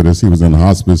week after this. He was in the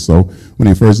hospice. So when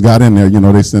he first got in there,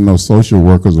 they sent those social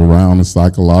workers around, the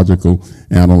psychological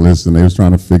analysts, and they was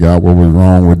trying to figure out what was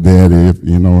wrong with Daddy,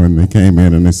 and they came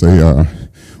in and they say,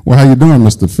 well, how you doing,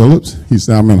 Mr. Phillips? He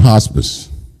said, I'm in hospice.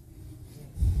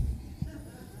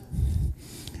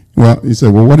 Well, he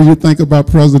said, well, what do you think about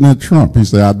President Trump? He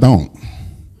said, I don't.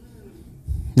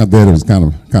 My daddy was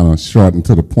kind of short and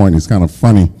to the point. He's kind of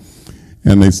funny.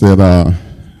 And they said,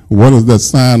 what does that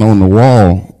sign on the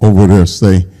wall over there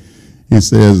say? He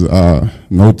says,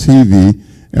 no TV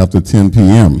after 10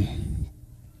 p.m.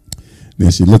 Then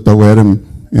she looked over at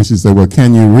him and she said, well,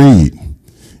 can you read?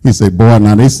 He said, boy,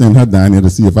 now they sent her down here to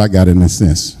see if I got any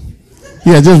sense.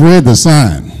 He had just read the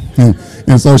sign.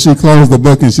 And so she closed the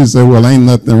book and she said, well, ain't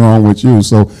nothing wrong with you.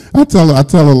 So I tell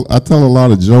a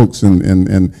lot of jokes and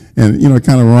you know, it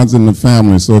kind of runs in the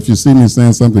family. So if you see me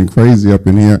saying something crazy up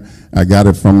in here, I got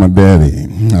it from my daddy.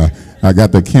 I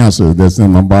got the cancer that's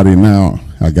in my body now.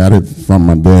 I got it from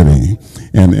my daddy.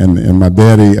 And my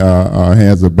daddy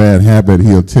has a bad habit.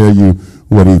 He'll tell you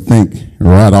what he think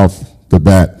right off the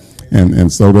bat.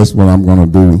 And so that's what I'm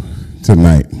going to do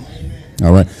tonight.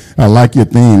 All right. I like your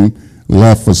theme,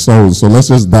 Love for Souls. So let's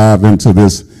just dive into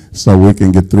this so we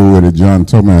can get through it. John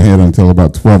told me I had until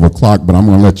about 12 o'clock, but I'm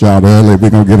going to let you out early. We're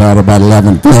going to get out about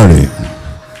 11:30.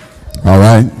 All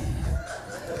right.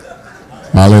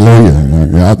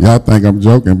 Hallelujah. Y'all think I'm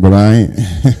joking, but I ain't.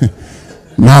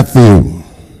 Matthew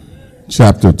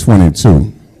chapter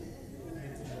 22.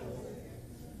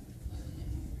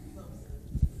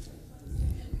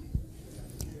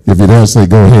 If you're there, say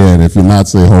go ahead. If you're not,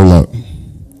 say hold up.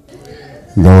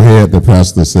 Go ahead, the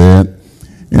pastor said.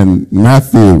 In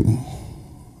Matthew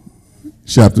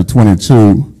chapter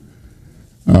 22,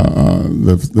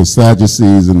 the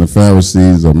Sadducees and the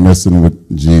Pharisees are messing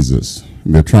with Jesus.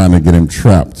 They're trying to get him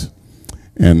trapped.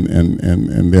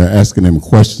 And they're asking him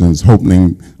questions,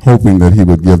 hoping that he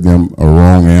would give them a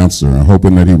wrong answer, and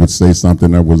hoping that he would say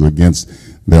something that was against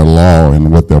their law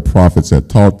and what their prophets had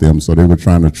taught them. So they were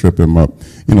trying to trip him up.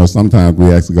 You know, sometimes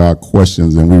we ask God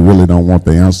questions and we really don't want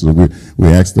the answer. We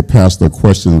ask the pastor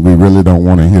questions. We really don't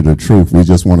want to hear the truth. We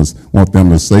just want them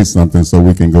to say something so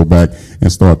we can go back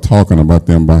and start talking about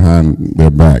them behind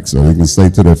their back. So we can say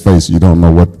to their face, you don't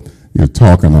know what you're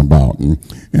talking about.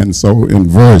 And so in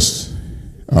verse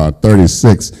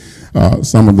 36,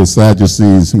 some of the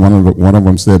Sadducees, one of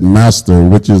them said, Master,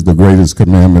 which is the greatest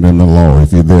commandment in the law?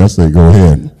 If you're there, say, go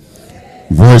ahead.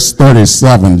 Verse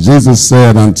 37, Jesus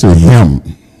said unto him,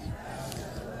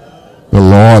 the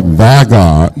Lord thy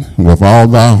God, with all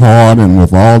thy heart and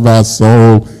with all thy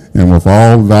soul and with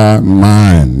all thy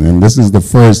mind. And this is the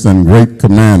first and great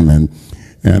commandment.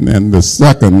 And the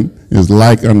second is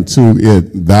like unto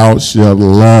it, thou shalt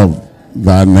love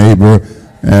thy neighbor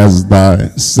as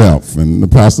thyself. And the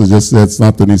pastor just said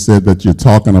something. He said that you're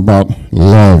talking about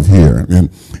love here.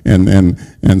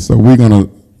 And so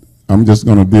I'm just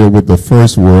gonna deal with the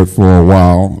first word for a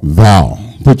while, thou.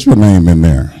 Put your name in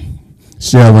there.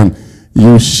 Sharon,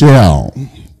 you shall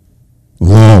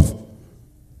love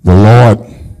the Lord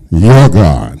your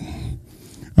God.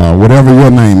 Whatever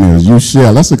your name is, you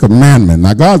shall. That's a commandment.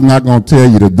 Now, God's not going to tell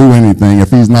you to do anything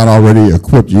if he's not already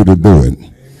equipped you to do it.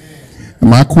 And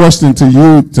my question to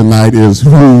you tonight is,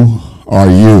 who are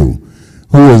you?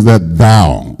 Who is that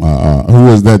thou? Who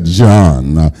is that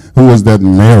John? Who is that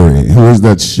Mary? Who is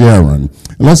that Sharon?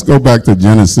 Let's go back to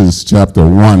Genesis chapter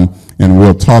 1, and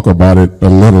we'll talk about it a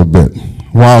little bit.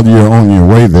 While you're on your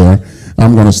way there,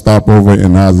 I'm going to stop over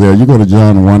in Isaiah. You go to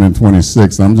John 1 and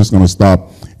 26. I'm just going to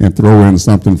stop and throw in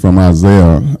something from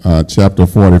Isaiah chapter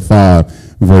 45,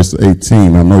 verse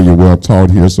 18. I know you're well taught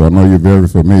here, so I know you're very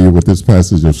familiar with this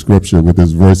passage of Scripture. With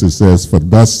this verse, it says, For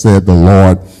thus said the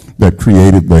Lord that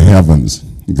created the heavens.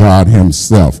 God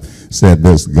himself said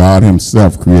this. God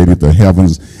himself created the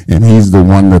heavens, and he's the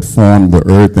one that formed the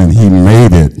earth, and he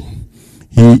made it.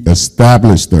 He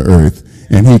established the earth.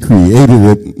 And he created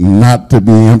it not to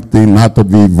be empty, not to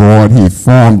be void. He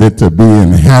formed it to be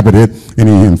inhabited, and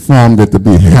he informed it to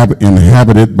be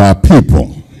inhabited by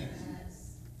people.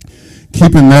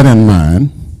 Keeping that in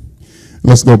mind,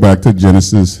 let's go back to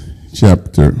Genesis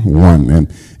chapter 1.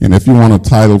 And if you want a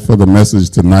title for the message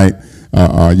tonight,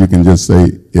 you can just say,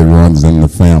 it runs in the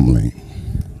family.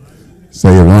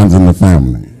 Say, it runs in the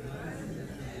family.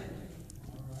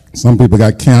 Some people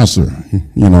got cancer,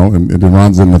 you know, and it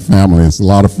runs in the family. It's a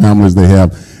lot of families, they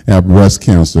have breast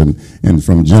cancer. And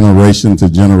from generation to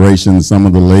generation, some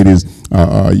of the ladies,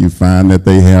 you find that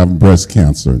they have breast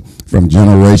cancer. From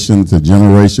generation to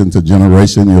generation to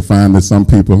generation, you find that some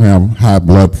people have high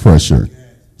blood pressure.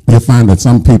 You'll find that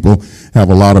some people have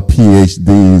a lot of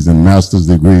PhDs and master's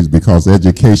degrees because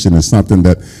education is something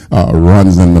that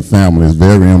runs in the family. It's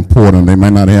very important. They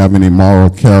might not have any moral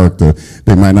character.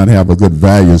 They might not have a good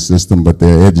value system, but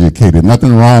they're educated.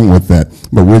 Nothing wrong with that.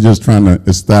 But we're just trying to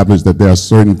establish that there are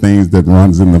certain things that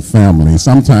runs in the family.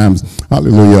 Sometimes,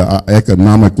 hallelujah,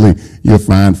 economically, you'll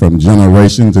find from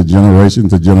generation to generation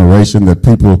to generation that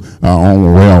people are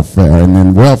on welfare. And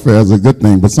then welfare is a good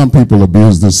thing, but some people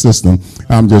abuse the system.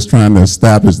 I'm just trying to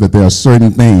establish that there are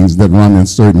certain things that run in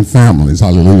certain families.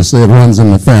 Hallelujah. Say it runs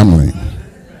in the family.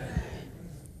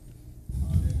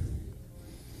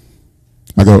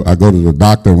 I go to the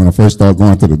doctor. When I first started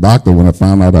going to the doctor, when I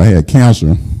found out I had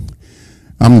cancer,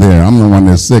 I'm there. I'm the one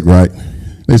that's sick, right?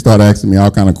 They start asking me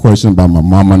all kind of questions about my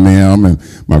mama and them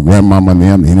and my grandmama and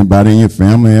them. Anybody in your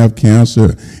family have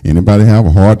cancer? Anybody have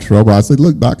heart trouble? I said,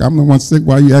 look, doc, I'm the one sick.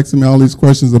 Why are you asking me all these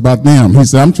questions about them? He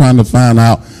said, I'm trying to find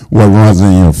out what runs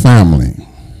in your family.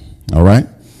 All right?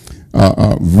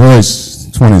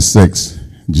 Verse 26,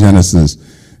 Genesis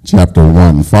chapter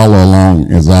 1. Follow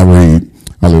along as I read.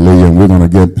 Hallelujah. And we're going to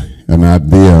get an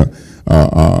idea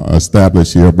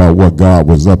established here about what God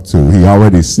was up to. He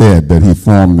already said that he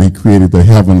created the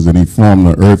heavens and he formed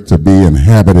the earth to be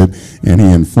inhabited, and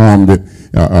he formed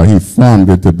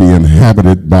it to be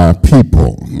inhabited by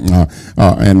people.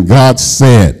 And God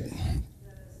said,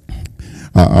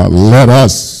 let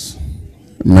us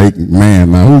make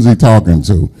man. Now, who's he talking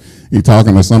to? He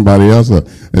talking to somebody else? Or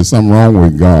is something wrong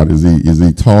with God? Is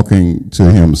he talking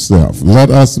to himself? Let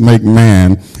us make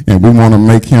man, and we want to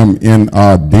make him in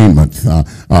our demons,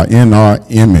 in our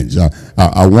image.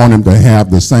 I want him to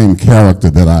have the same character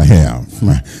that I have.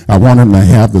 I want him to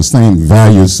have the same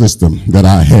value system that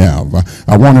I have.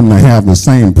 I want him to have the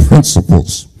same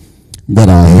principles that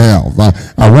I have.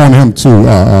 I want him to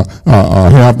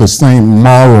have the same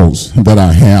morals that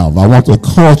I have. I want the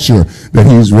culture that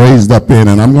he's raised up in,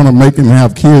 and I'm going to make him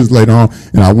have kids later on,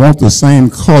 and I want the same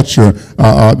culture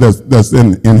that's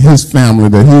in his family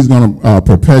that he's going to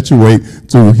perpetuate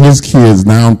to his kids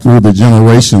down through the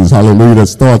generations. Hallelujah. That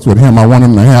starts with him. I want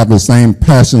him to have the same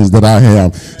passions that I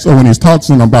have. So when he's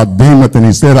talking about Demoth, and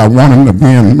he said, I want him to be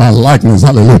in my likeness.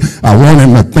 Hallelujah. I want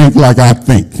him to think like I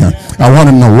think. I want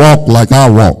him to walk like I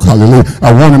walk. Hallelujah.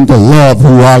 I want him to love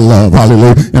who I love.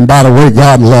 Hallelujah. And by the way,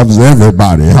 God loves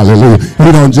everybody. Hallelujah.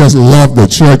 He don't just love the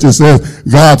church. It says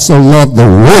God so loved the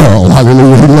world.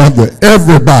 Hallelujah. He loved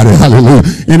everybody. Hallelujah.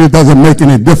 And it doesn't make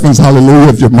any difference. Hallelujah.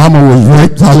 If your mama was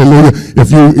raped. Hallelujah.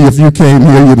 If you came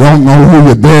here, you don't know who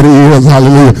your daddy is.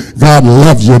 Hallelujah. God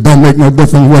loves you. It don't make no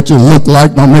difference what you look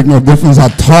like. Don't make no difference how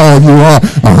tall you are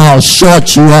or how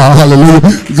short you are. Hallelujah.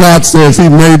 God says he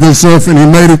made this earth and he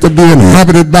made it to be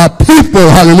inhabited by people.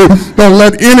 Hallelujah. Don't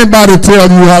let anybody tell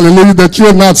you, hallelujah, that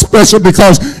you're not special,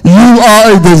 because you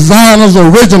are a designer's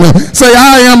original. Say,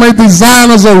 I am a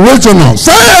designer's original.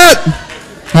 Say it.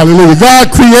 Hallelujah.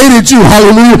 God created you.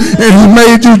 Hallelujah. And he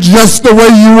made you just the way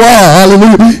you are.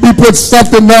 Hallelujah. He put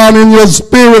something down in your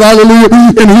spirit. Hallelujah.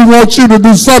 And he wants you to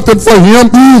do something for him.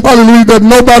 Hallelujah. That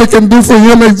nobody can do for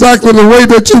him exactly the way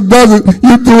that you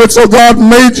do it. So God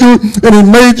made you, and he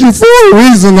made you for a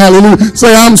reason. Hallelujah.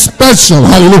 Say, I'm special.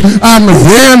 Hallelujah. I'm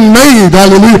handmade.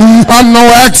 Hallelujah. I'm no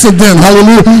accident.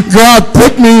 Hallelujah. God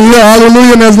put me here.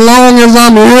 Hallelujah. And as long as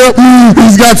I'm here,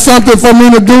 he's got something for me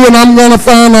to do, and I'm going to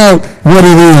find out what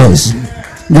it is.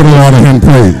 Give a lot of him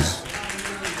praise.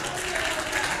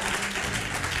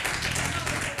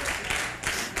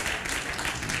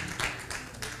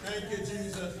 Thank you,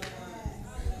 Jesus.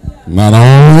 Not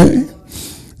only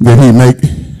did he make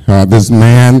this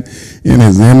man in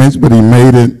his image, but he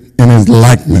made it in his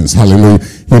likeness. Hallelujah.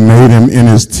 He made him in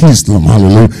his tislam.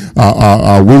 Hallelujah.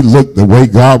 We look the way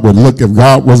God would look if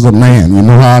God was a man. You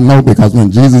know how I know? Because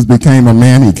when Jesus became a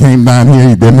man, he came down here.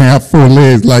 He didn't have 4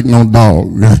 legs like no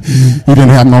dog. He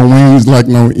didn't have no wings like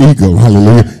no eagle.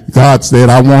 Hallelujah. God said,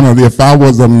 I wanted, if I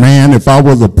was a man, if I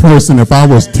was a person, if I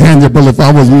was tangible, if I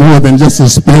was more than just a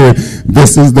spirit,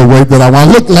 this is the way that I want.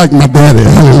 I look like my daddy.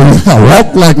 Hallelujah. I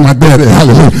walk like my daddy.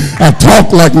 Hallelujah. I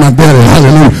talk like my daddy.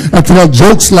 Hallelujah. I tell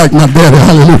jokes like my daddy.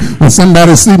 Hallelujah. When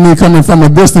somebody see me coming from a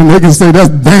distance, they can say, that's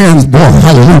Dan's boy.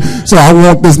 Hallelujah. So I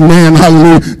want this man,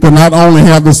 hallelujah, to not only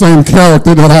have the same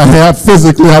character that I have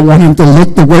physically, I want him to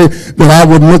look the way that I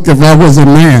would look if I was a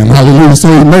man. Hallelujah.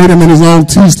 So he made him in his own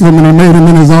tislam, and he made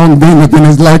him in his own Demoth, in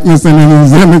his likeness and in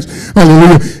his image.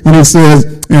 Hallelujah. And he says,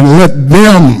 and let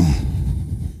them,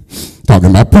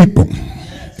 talking about people,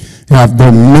 have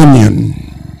dominion.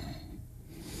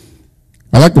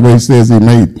 I like the way he says he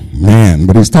made man,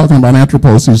 but he's talking about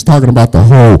anthropos. He's talking about the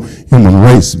whole human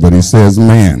race, but he says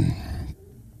man.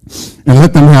 And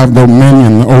let them have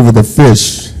dominion over the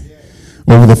fish,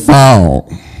 over the fowl,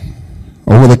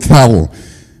 over the cattle,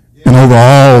 and over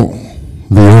all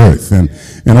the earth, and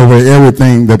over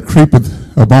everything that creepeth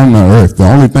upon the earth. The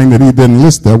only thing that he didn't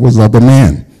list there was other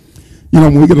men. You know,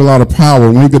 when we get a lot of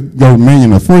power, when we get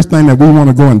dominion, the first thing that we want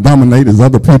to go and dominate is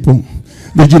other people.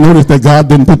 Did you notice that God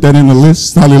didn't put that in the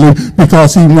list? Hallelujah.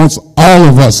 Because he wants all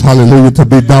of us, hallelujah, to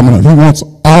be dominant. He wants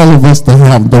all of us to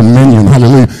have dominion.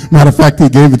 Hallelujah. Matter of fact, he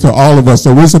gave it to all of us.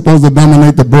 So we're supposed to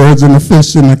dominate the birds and the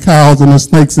fish and the cows and the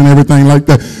snakes and everything like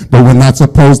that. But we're not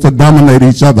supposed to dominate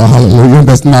each other. Hallelujah.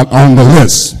 That's not on the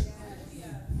list.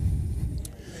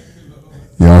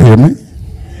 Y'all hear me?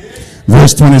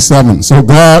 Verse 27. So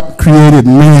God created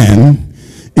man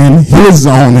in his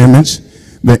own image.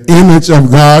 the image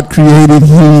of God created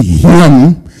he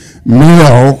him,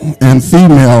 male and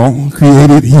female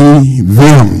created he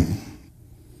them.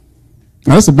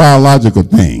 Now, that's a biological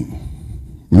thing,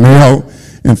 male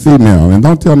and female. And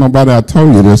don't tell nobody I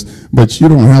told you this, but you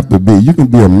don't have to be. You can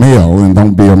be a male and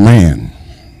don't be a man.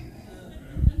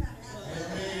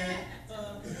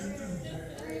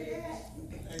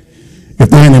 If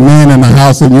there ain't a man in the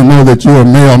house and you know that you're a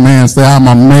male man, say, I'm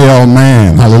a male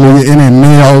man. Hallelujah. Any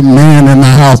male man in the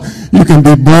house, you can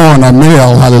be born a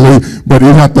male. Hallelujah. But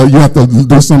you have to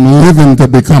do some living to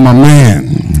become a man.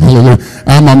 Hallelujah.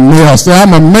 I'm a male. Say,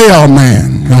 I'm a male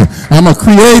man. I'm a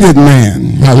created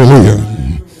man. Hallelujah.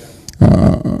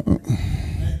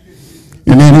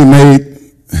 And then he made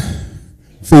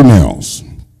females.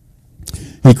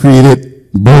 He created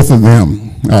both of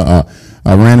them.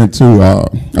 I ran into, I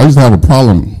used to have a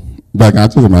problem back, I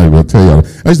told somebody to tell you,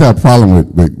 I used to have a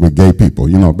problem with gay people.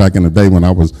 You know, back in the day when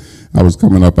I was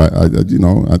coming up, I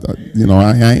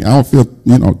don't feel,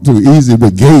 too easy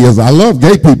with gayism. I love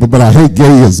gay people, but I hate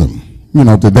gayism,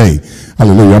 today.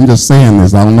 Hallelujah. I'm just saying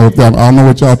this. I don't know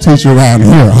what y'all teach around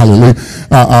here. Hallelujah.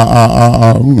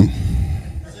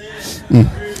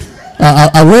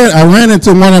 I ran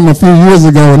into one of them a few years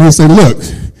ago, and he said, look,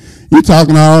 you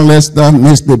talking all that stuff,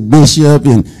 Mr. Bishop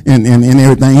and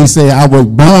everything. He said, I was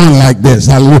born like this.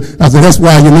 Hallelujah. I said, that's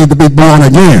why you need to be born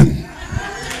again.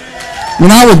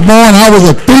 When I was born, I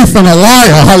was a thief and a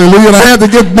liar. Hallelujah. And I had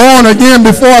to get born again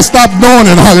before I stopped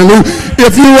doing it. Hallelujah.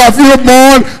 If you're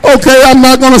born, okay, I'm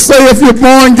not going to say if you're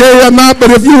born gay or not, but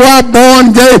if you are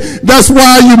born gay, that's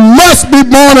why you must be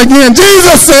born again.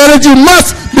 Jesus said that you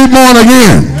must be born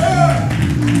again.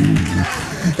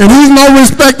 And he's no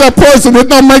respecter of person. It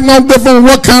don't make no difference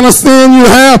what kind of sin you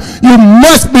have. You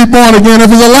must be born again. If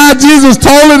it's a lie, Jesus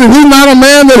told it, and he's not a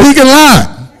man that he can lie.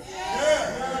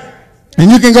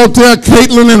 And you can go tell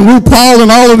Caitlin and RuPaul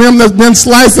and all of them that's been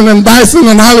slicing and dicing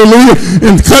and hallelujah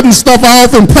and cutting stuff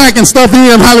off and packing stuff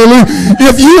in, hallelujah.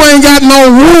 If you ain't got no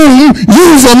room,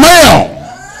 use a male.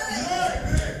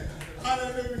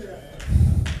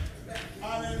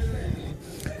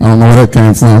 I don't know where that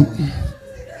came from.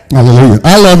 Hallelujah.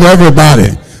 I love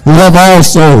everybody. Love all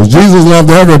souls. Jesus loved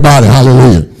everybody.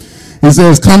 Hallelujah. He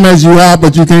says, come as you are,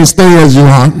 but you can't stay as you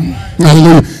are.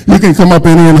 Hallelujah. You can come up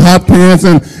in here in hot pants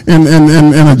and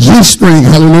a G-string.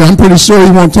 Hallelujah. I'm pretty sure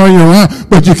he won't turn you around,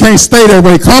 but you can't stay that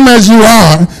way. Come as you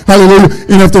are. Hallelujah.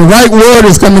 And if the right word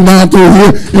is coming down through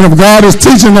here, and if God is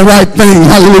teaching the right thing,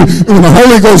 hallelujah, and when the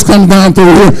Holy Ghost comes down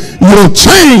through here, you'll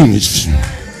change.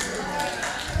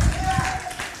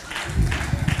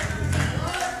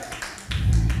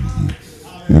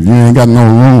 If you ain't got no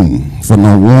room for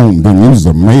no room, then use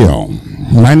a male.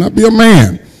 Might not be a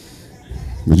man,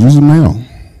 but use a male.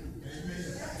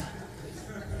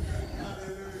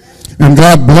 And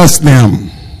God blessed them,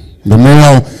 the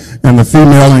male and the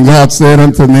female, and God said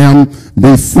unto them,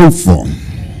 be fruitful.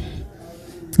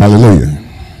 Hallelujah.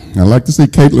 I'd like to see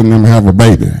Caitlin and them have a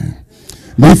baby.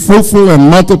 Be fruitful and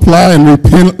multiply and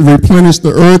replenish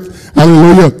the earth.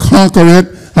 Hallelujah. Conquer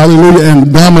it. Hallelujah.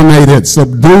 And dominate it.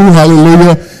 Subdue.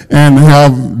 Hallelujah. And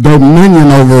have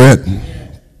dominion over it.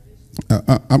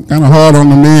 I'm kind of hard on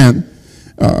the man.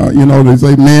 They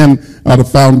say men are the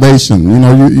foundation.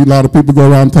 A lot of people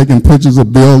go around taking pictures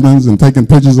of buildings and taking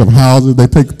pictures of houses. They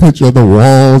take a picture of the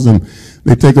walls and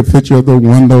they take a picture of the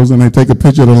windows and they take a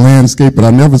picture of the landscape. But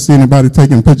I never see anybody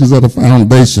taking pictures of the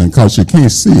foundation because you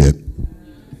can't see it.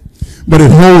 But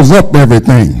it holds up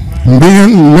everything.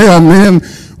 Male men,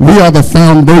 we are the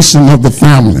foundation of the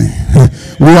family.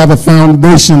 We are the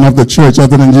foundation of the church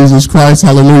other than Jesus Christ,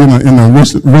 hallelujah, in the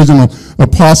original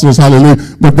apostles, hallelujah.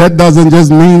 But that doesn't just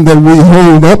mean that we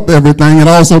hold up everything. It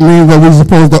also means that we're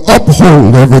supposed to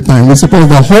uphold everything. We're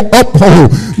supposed to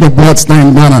uphold the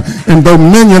bloodstained banner. And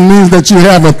dominion means that you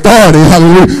have authority,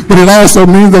 hallelujah. But it also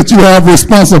means that you have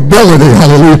responsibility,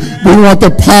 hallelujah. We want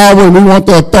the power, we want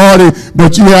the authority,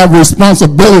 but you have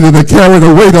responsibility to carry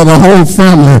the weight of the whole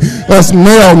family. Us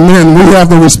male men, we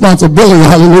have the responsibility,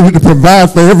 hallelujah, to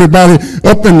provide for everybody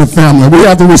up in the family. We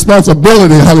have the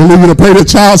responsibility, hallelujah, to pay the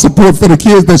child support for the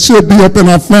kids that should be up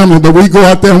in our family, but we go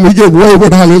out there and we get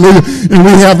wayward, hallelujah, and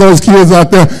we have those kids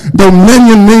out there.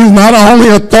 Dominion means not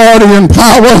only authority and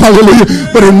power, hallelujah,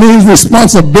 but it means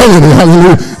responsibility,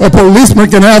 hallelujah. A policeman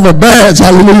can have a badge,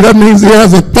 hallelujah, that means he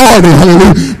has authority,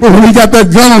 hallelujah. But when he got that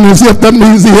gun on his hip, that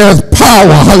means he has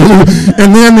power, hallelujah.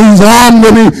 And then he's armed,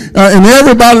 and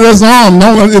everybody that's armed,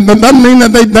 it doesn't mean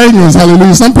that they're dangerous,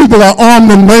 hallelujah. Some people are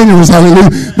armed and dangerous, hallelujah.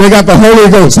 They got the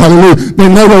Holy Ghost, hallelujah. They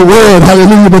know the word,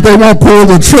 hallelujah, but they won't pull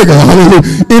the trigger. Hallelujah.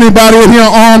 Anybody in here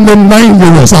armed and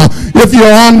dangerous? If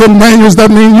you're armed and dangerous, that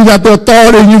means you got the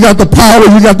authority, you got the power,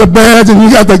 you got the badge, and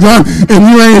you got the gun, and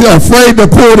you ain't afraid to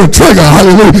pull the trigger.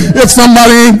 Hallelujah. If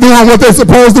somebody ain't doing what they're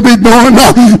supposed to be doing,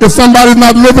 if somebody's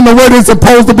not living the way they're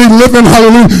supposed to be living,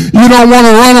 hallelujah, you don't want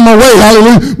to run them away,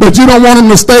 hallelujah, but you don't want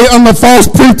them to stay under false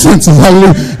pretenses,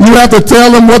 hallelujah. You have to tell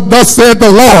them what thus said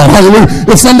the Lord, hallelujah.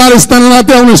 If somebody's standing out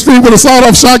there on the street with a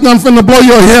sawed-off shotgun finna blow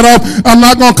your head off, I'm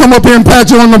not going to come up here and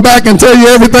pat you on the back and tell you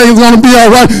everything's going to be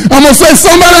all right. I'm going to say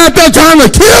somebody out there trying to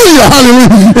kill you,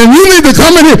 hallelujah, and you need to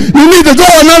come in here. You need to go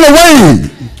another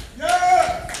way.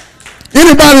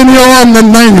 Anybody in here armed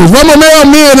and dangerous? I'm a male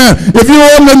man. If you're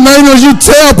armed and dangerous, you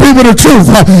tell people the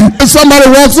truth. If somebody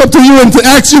walks up to you and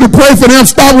asks you to pray for them,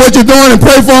 stop what you're doing and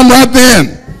pray for them right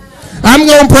then. I'm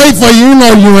going to pray for you. You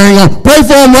know you ain't going to. Pray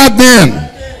for them right then.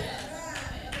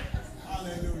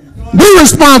 Be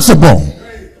responsible.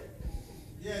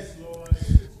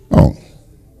 Oh.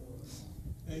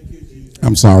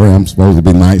 I'm sorry. I'm supposed to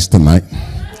be nice tonight.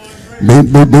 Be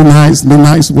nice. Be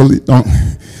nice. Well,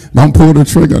 don't pull the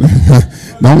trigger.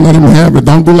 Don't let them have it.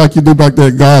 Don't do like you do back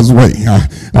there God's way.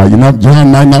 You know,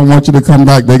 John might not want you to come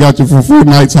back. They got you for 4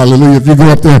 nights. Hallelujah. If you go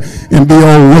up there and be old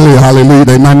Willie, hallelujah,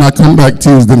 they might not come back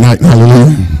Tuesday night.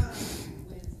 Hallelujah.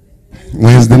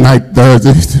 Wednesday night,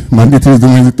 Thursday, Monday, Tuesday,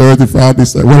 Wednesday, Thursday, Friday,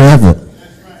 Saturday, whatever.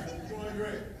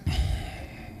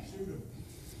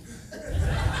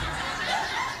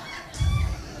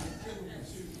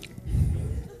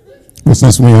 Well,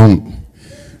 since we're on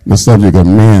the subject of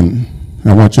men,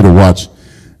 I want you to watch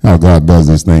how God does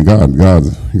this thing.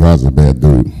 God's a bad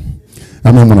dude. I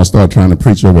remember when I started trying to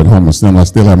preach over at Homer Center, I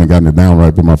still haven't gotten it down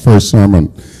right, but my first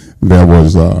sermon there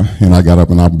was, and I got up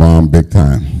and I bombed big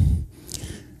time.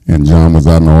 And John was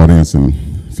out in the audience, and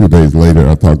a few days later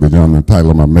I talked to John, and the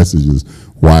title of my message is,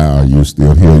 "Why Are You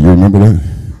Still Here?" You remember that?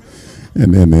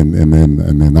 And then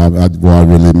I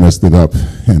really messed it up.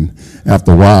 And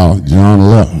after a while, John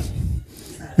left.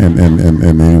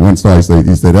 And one side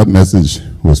he said, that message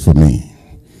was for me.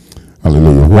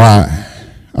 Hallelujah. Why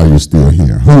are you still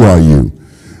here? Who are you?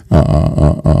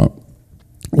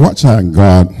 Watch how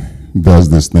God does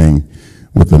this thing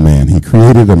with a man. He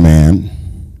created a man.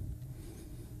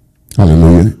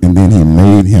 Hallelujah. And then he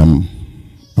made him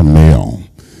a male.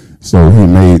 So he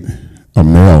made a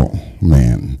male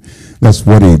man. That's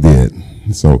what he did.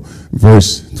 So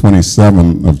verse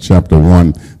 27 of chapter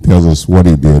 1 tells us what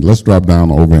he did. Let's drop down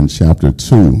over in chapter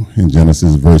 2 in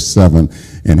Genesis verse 7,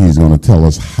 and he's going to tell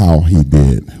us how he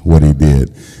did, what he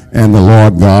did. And the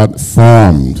Lord God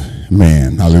formed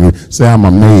man. Hallelujah. Say, I'm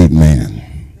a made man.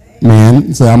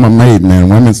 Men say, I'm a made man.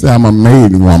 Women say, I'm a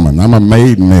made woman. I'm a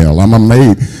made male. I'm a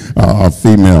made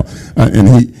female.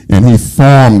 And he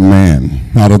formed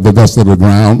man out of the dust of the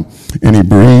ground, and he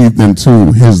breathed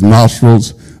into his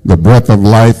nostrils the breath of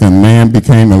life, and man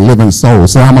became a living soul.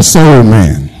 So I'm a soul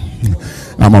man.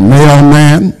 I'm a male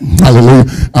man. Hallelujah.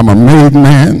 I'm a made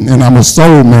man, and I'm a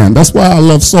soul man. That's why I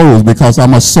love souls, because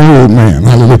I'm a soul man.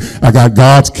 Hallelujah. I got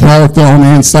God's character on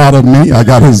the inside of me. I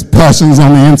got his passions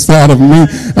on the inside of me.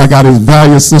 I got his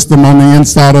value system on the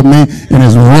inside of me, and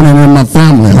it's running in my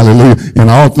family. Hallelujah. And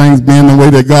all things being the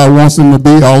way that God wants them to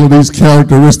be, all of these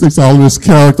characteristics, all of this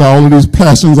character, all of these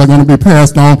passions are going to be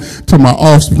passed on to my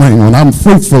offspring. When I'm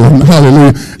fruitful, and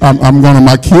hallelujah,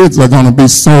 my kids are going to be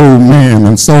soul men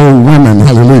and soul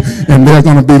women. Hallelujah. And they're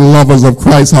going to be lovers of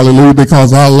Christ. Hallelujah.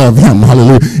 Because I love him.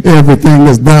 Hallelujah. Everything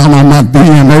that's down on my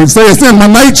DNA. Say it's in my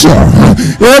nature.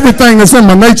 Everything that's in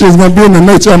my nature is going to be in the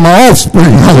nature of my offspring.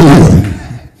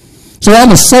 Hallelujah. So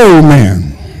I'm a soul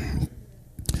man.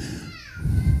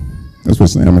 That's what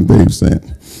Sam and Dave said.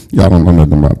 Y'all don't know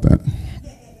nothing about that.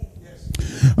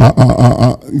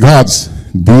 God's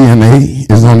DNA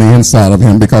is on the inside of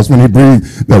him, because when he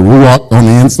breathed the ruach on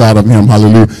the inside of him,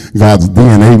 hallelujah, God's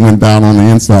DNA went down on the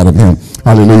inside of him.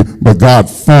 Hallelujah. But God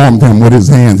formed him with his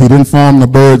hands. He didn't form the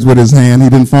birds with his hand. He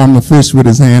didn't form the fish with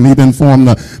his hand. He didn't form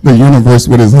the universe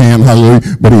with his hand.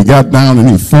 Hallelujah. But he got down and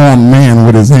he formed man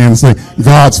with his hand. Say,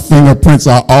 God's fingerprints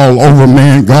are all over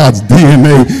man. God's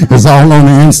DNA is all on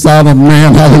the inside of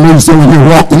man. Hallelujah. So when you're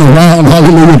walking around,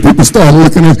 hallelujah, people start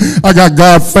looking at, I got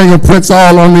God's fingerprints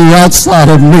all on the outside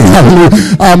of me.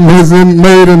 Hallelujah. I'm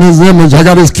made in his image. I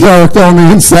got his character on the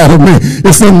inside of me.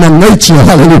 It's in my nature.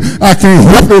 Hallelujah. I can't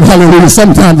help it. Hallelujah.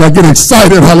 sometimes I get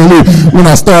excited, hallelujah, when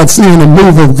I start seeing the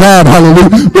move of God,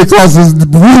 hallelujah, because his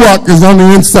ruach is on the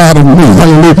inside of me,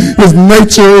 hallelujah. His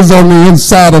nature is on the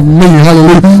inside of me,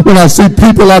 hallelujah. When I see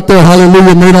people out there,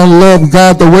 hallelujah, and they don't love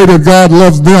God the way that God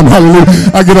loves them, hallelujah,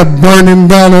 I get a burning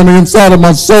down on the inside of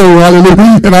my soul,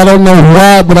 hallelujah, and I don't know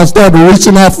why, but I start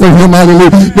reaching out for him,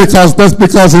 hallelujah, because that's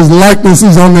because his likeness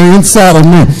is on the inside of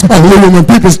me, hallelujah. When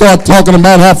people start talking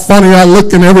about how funny I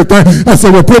look and everything, I say,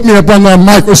 well, put me up under a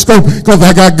microscope because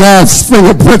I got God's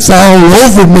fingerprints all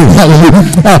over me, hallelujah.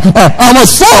 I'm a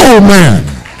soul man.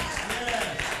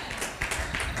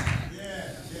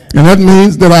 And that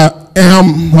means that I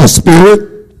am a spirit.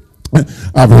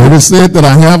 I've heard it said that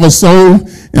I have a soul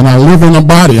and I live in a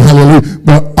body, hallelujah.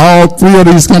 But all three of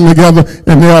these come together,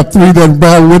 and there are three that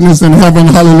bear witness in heaven,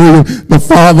 hallelujah. The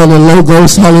Father, the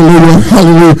Logos, hallelujah,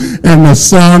 hallelujah, and the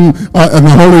Son and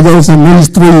the Holy Ghost, and these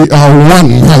three are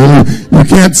one, hallelujah. You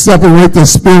can't separate the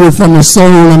spirit from the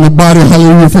soul and the body,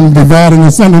 hallelujah, from the divide and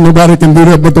the Son. Nobody can do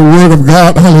that but the Word of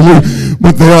God, hallelujah.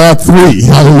 But there are three,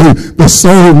 hallelujah. The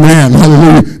soul man,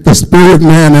 hallelujah, the spirit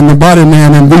man, and the body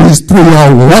man, and these three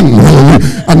are one, hallelujah.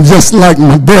 I'm just like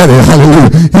my daddy, hallelujah.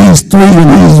 He's three and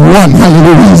he's one,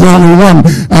 hallelujah. He's only one.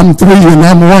 I'm three and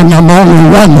I'm one. I'm only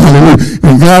one, hallelujah.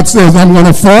 And God says, I'm going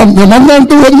to form them. I'm going to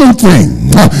do a new thing.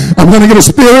 I'm going to get a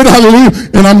spirit, hallelujah,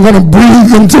 and I'm going to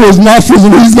breathe into his nostrils,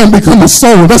 and he's going to become a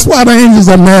soul. That's why the angels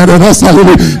are mad at us,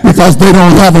 hallelujah, because they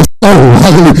don't have a soul,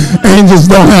 hallelujah. Angels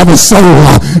don't have a soul.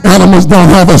 Animals don't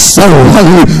have a soul,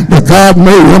 hallelujah. But God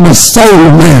made him a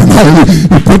soul man,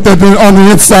 hallelujah. He put that on the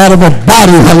inside of a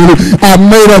body, hallelujah. I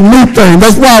made a new thing.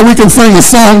 That's why we can sing a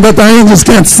song that the angels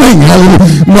can't sing,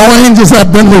 hallelujah. No angels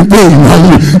have been redeemed,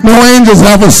 hallelujah. No angels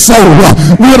have a soul.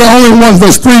 We're the only ones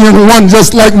that's three in one,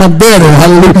 just like my daddy,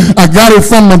 hallelujah. I got it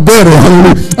from my daddy,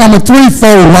 hallelujah. I'm a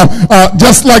threefold,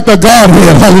 just like the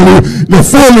Godhead, hallelujah. The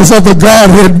fullness of the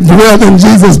Godhead dwelled in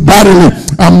Jesus bodily.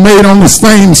 I'm made on the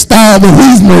same style that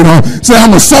he's made on. Say,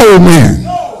 I'm a soul man.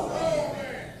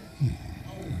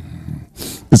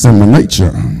 It's in my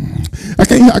nature. I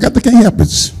can't help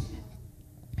it.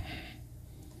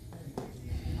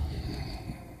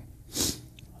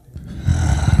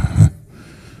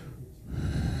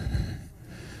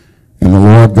 And the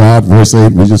Lord God, verse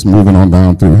 8, we're just moving on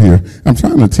down through here. I'm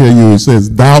trying to tell you, it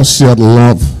says, thou shalt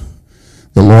love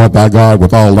the Lord thy God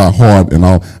with all thy heart and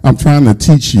all. I'm trying to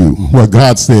teach you what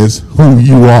God says, who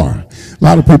you are. A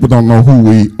lot of people don't know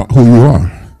who you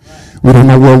are. We don't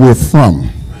know where we're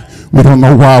from. We don't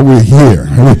know why we're here.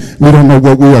 We don't know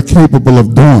what we are capable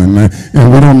of doing.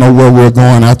 And we don't know where we're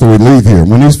going after we leave here.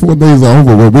 When these 4 days are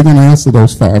over, we're going to answer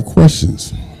those 5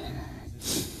 questions.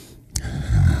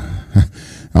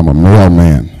 I'm a male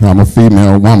man. I'm a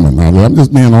female woman. I'm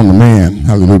just being on the man.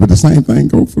 Hallelujah. But the same thing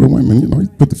goes for the women. You know, you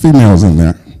put the females in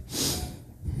there.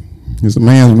 It's a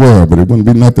man's world, but it wouldn't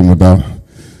be nothing without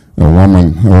a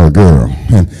woman or a girl.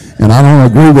 And I don't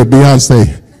agree with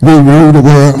Beyonce. We rule the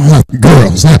world,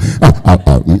 girls. I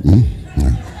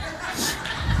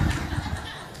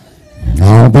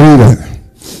don't believe that.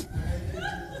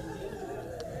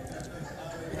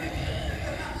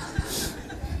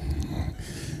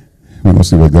 We're going to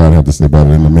see what God has to say about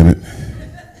it in a minute.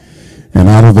 And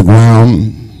out of the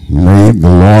ground made the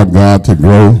Lord God to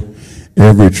grow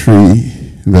every tree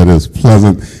that is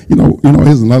pleasant. You know,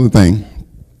 here's another thing.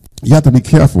 You have to be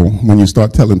careful when you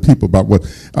start telling people about what,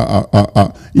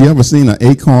 you ever seen an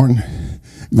acorn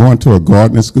going to a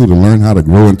gardening school to learn how to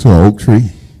grow into an oak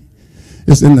tree?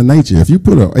 It's in the nature. If you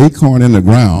put an acorn in the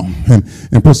ground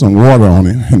and put some water on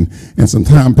it and some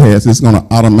time pass, it's going to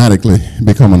automatically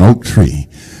become an oak tree.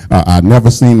 I've never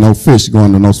seen no fish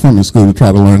going to no swimming school to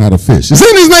try to learn how to fish. It's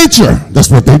in his nature. That's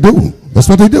what they do. That's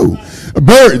what they do.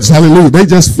 Birds, hallelujah, they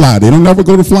just fly. They don't never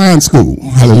go to flying school,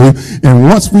 hallelujah. And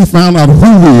once we found out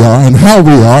who we are and how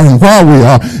we are and why we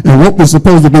are and what we're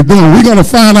supposed to be doing, we're going to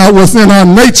find out what's in our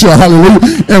nature,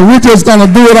 hallelujah. And we're just going to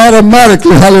do it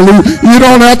automatically, hallelujah. You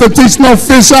don't have to teach no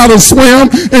fish how to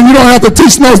swim, and you don't have to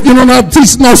teach no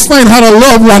saint how to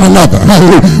love one another,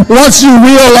 hallelujah. Once you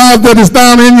realize that it's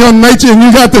down in your nature and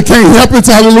you can't help it,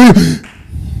 hallelujah.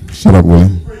 Shut up,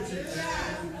 William.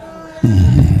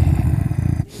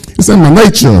 It's in my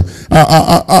nature.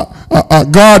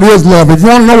 God is love. If you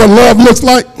want to know what love looks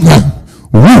like,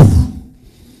 woo.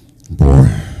 Boy,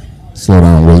 slow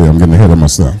down, Willie. I'm getting ahead of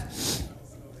myself.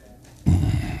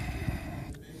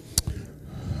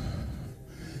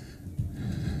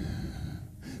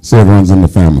 So it runs in the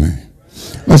family.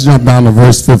 Let's jump down to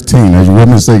verse 15. As you with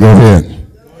me, say, go ahead.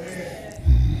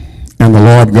 And the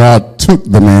Lord God took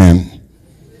the man.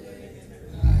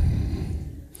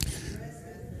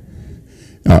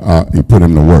 He put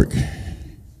him to work.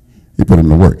 He put him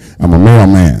to work. I'm a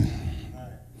mailman.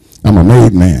 I'm a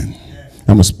made man.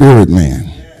 I'm a spirit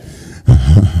man.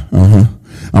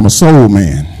 I'm a soul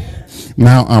man.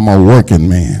 Now I'm a working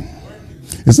man.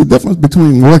 It's the difference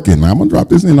between working. I'm going to drop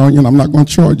this in on you, and I'm not going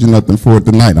to charge you nothing for it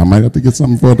tonight. I might have to get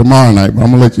something for it tomorrow night, but I'm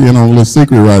going to let you in on a little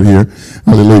secret right here.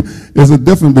 Hallelujah. There's a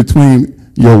difference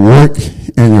between your work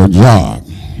and your job.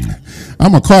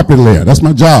 I'm a carpet layer. That's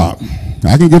my job.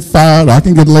 I can get fired. I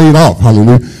can get laid off.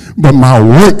 Hallelujah. But my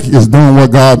work is doing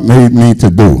what God made me to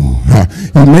do.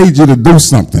 He made you to do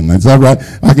something. Is that right?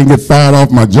 I can get fired off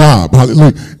my job.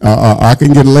 Hallelujah. I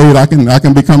can get laid. I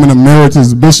can become an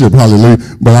emeritus bishop. Hallelujah.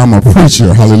 But I'm a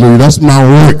preacher. Hallelujah. That's my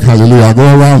work. Hallelujah. I go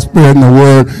around spreading the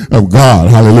word of God.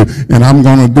 Hallelujah. And I'm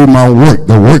going to do my work.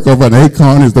 The work of an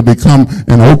acorn is to become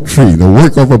an oak tree. The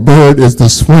work of a bird is to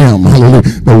swim. Hallelujah.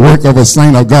 The work of a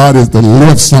saint of God is to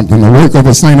live something. The work of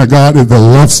a saint of God is to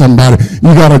love somebody.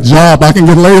 You got a job. I can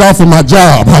get laid off of my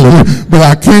job, hallelujah, but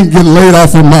I can't get laid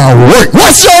off of my work.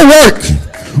 What's your work?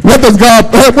 What does God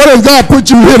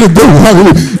put you here to do?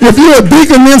 Hallelujah. If you're a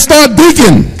deacon, then start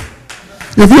deacon.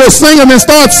 If you're a singer, then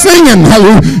start singing.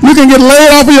 Hallelujah. You can get laid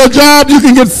off of your job, you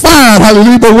can get fired,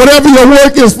 hallelujah, but whatever your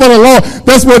work is for the Lord,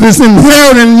 that's what is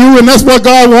inherent in you, and that's what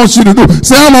God wants you to do.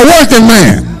 Say, I'm a working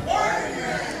man.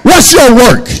 What's your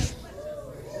work?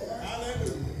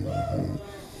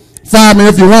 Fire me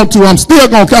if you want to. I'm still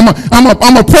going to come.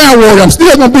 I'm a prayer warrior. I'm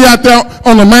still going to be out there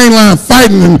on the main line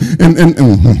fighting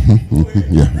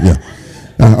yeah.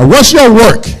 What's your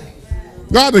work?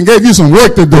 God done gave you some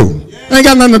work to do. Ain't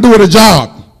got nothing to do with a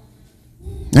job.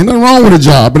 Ain't nothing wrong with a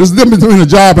job, but it's the difference between a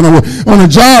job and a work. On a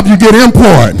job, you get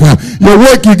employed. Your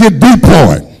work, you get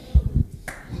deployed.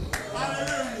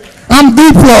 I'm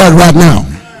deployed right now.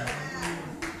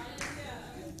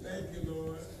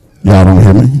 Y'all don't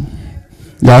hear me?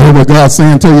 Y'all hear what God's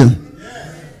saying to you?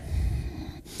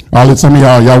 Some of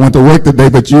y'all went to work today,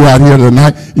 but you out here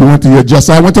tonight, you went to your job.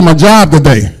 I went to my job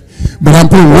today, but I'm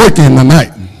putting work in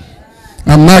tonight.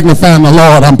 I'm magnifying the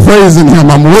Lord. I'm praising him.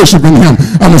 I'm worshiping him.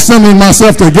 I'm assembling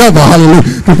myself together, hallelujah,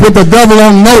 to put the devil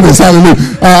on notice, hallelujah.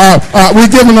 We're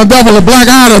giving the devil a black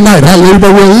eye tonight, hallelujah,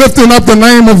 but we're lifting up the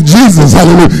name of Jesus,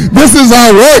 hallelujah. This is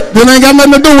our work. It ain't got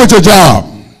nothing to do with your job.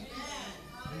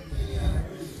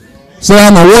 Say,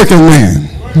 I'm a working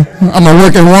man. I'm a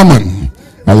working woman.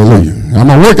 Hallelujah.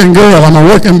 I'm a working girl. I'm a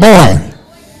working boy.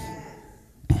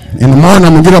 In the morning,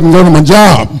 I'm going to get up and go to my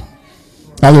job.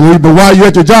 Hallelujah. But while you're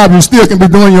at your job, you still can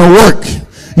be doing your work.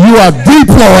 You are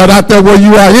deployed out there where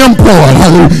you are employed.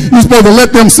 Hallelujah. You're supposed to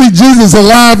let them see Jesus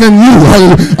alive in you.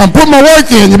 Hallelujah. I'm putting my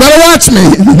work in. You better watch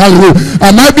me. Hallelujah.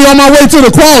 I might be on my way to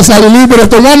the cross. Hallelujah. But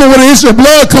if the woman with the issue of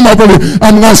blood come up with me,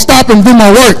 I'm going to stop and do my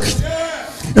work.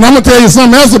 And I'm going to tell you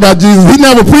something else about Jesus. He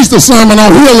never preached a sermon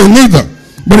on healing neither,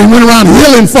 but he went around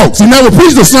healing folks. He never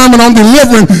preached a sermon on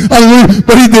delivering,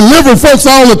 but he delivered folks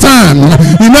all the time.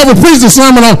 He never preached a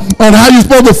sermon on how you're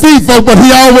supposed to feed folks, but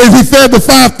he fed the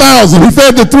 5,000. He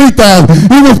fed the 3,000.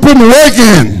 He was putting work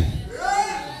in.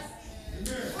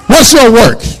 What's your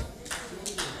work?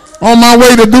 On my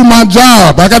way to do my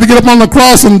job. I got to get up on the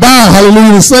cross and die,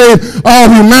 hallelujah, to save all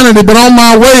humanity. But on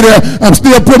my way there, I'm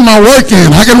still putting my work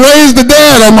in. I can raise the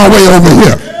dead on my way over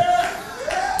here.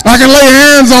 I can lay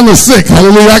hands on the sick,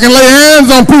 hallelujah. I can lay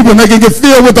hands on people and they can get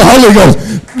filled with the Holy Ghost.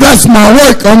 That's my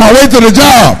work on my way to the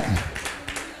job.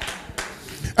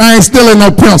 I ain't stealing no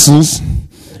pencils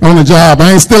on the job.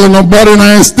 I ain't stealing no butter and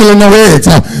I ain't stealing no eggs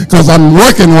because I'm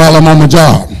working while I'm on my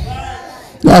job.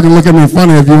 Y'all can look at me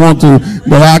funny if you want to,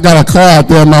 but I got a car out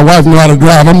there and my wife knows how to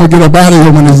drive. I'm going to get up out of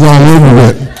here when it's all over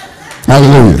with.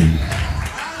 Hallelujah.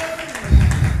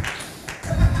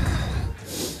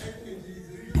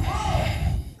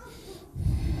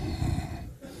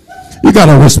 You got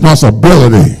a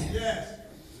responsibility.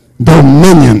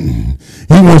 Dominion.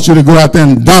 He wants you to go out there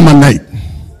and dominate.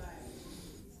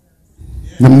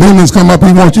 When demons come up,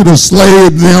 he wants you to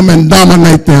slave them and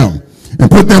dominate them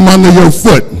and put them under your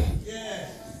foot.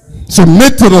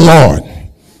 Submit to the Lord.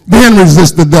 Then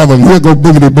resist the devil and he'll go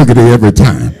boogity every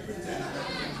time.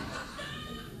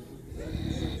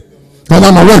 Because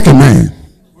I'm a working man.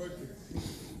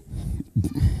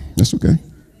 That's okay.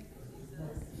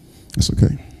 That's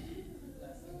okay.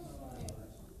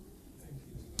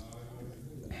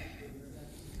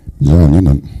 John, you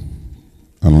done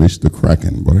unleashed the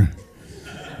Kraken, boy.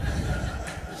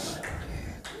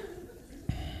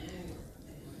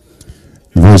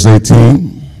 Verse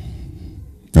 18.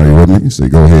 Are you with me? Say,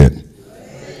 go ahead.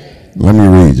 Let me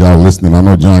read. Y'all listening. I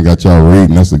know John got y'all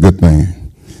reading. That's a good thing.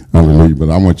 Hallelujah. But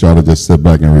I want y'all to just sit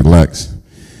back and relax.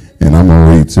 And I'm going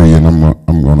to read to you.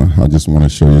 And I just want to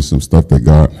show you some stuff that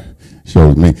God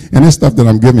showed me. And this stuff that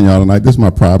I'm giving y'all tonight, this is my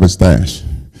private stash.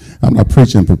 I'm not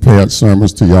preaching prepared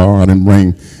sermons to y'all. I didn't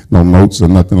bring no notes or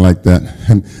nothing like that.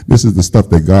 And this is the stuff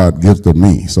that God gives to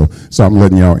me. So I'm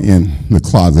letting y'all in the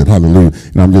closet. Hallelujah.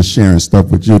 And I'm just sharing stuff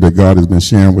with you that God has been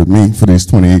sharing with me for these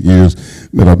 28 years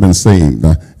that I've been saved.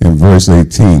 In verse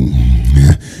 18,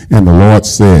 and the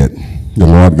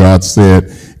Lord God said,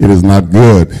 it is not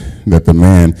good that the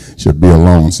man should be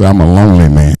alone. So I'm a lonely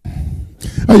man.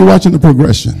 Are you watching the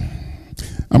progression?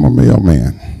 I'm a male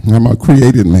man. I'm a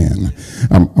created man.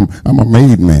 I'm a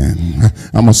made man.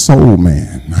 I'm a soul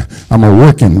man. I'm a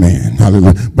working man.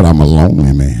 Hallelujah. But I'm a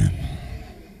lonely man.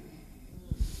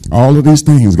 All of these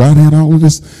things, God had all of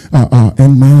this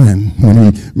in mind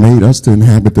when he made us to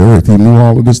inhabit the earth. He knew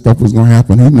all of this stuff was going to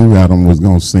happen. He knew Adam was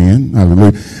going to sin.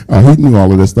 Hallelujah. He knew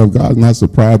all of this stuff. God's not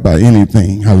surprised by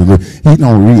anything. Hallelujah. He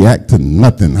don't react to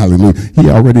nothing. Hallelujah. He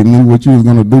already knew what you was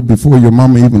going to do before your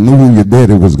mama even knew who your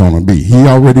daddy was going to be. He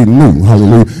already knew.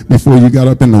 Hallelujah. Before you got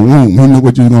up in the womb, he knew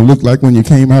what you was going to look like when you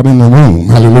came out in the womb.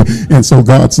 Hallelujah. And so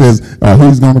God says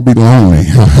he's going to be lonely.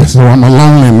 So I'm a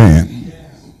lonely man.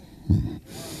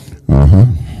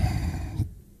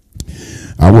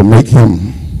 I will make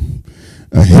him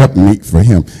a helpmeet for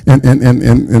him. And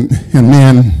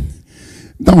man,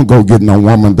 don't go get no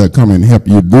woman that come and help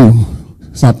you do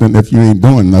something if you ain't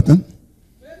doing nothing.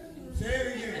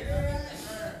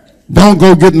 Don't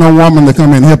go get no woman to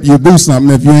come and help you do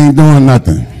something if you ain't doing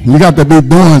nothing. You got to be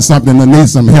doing something that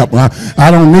needs some help.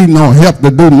 I don't need no help to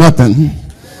do nothing.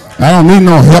 I don't need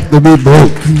no help to be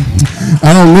broke.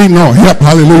 I don't need no help,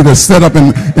 hallelujah, to sit up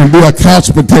and be a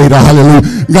couch potato,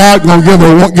 hallelujah. God gonna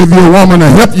give you a woman to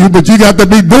help you, but you got to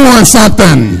be doing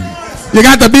something. You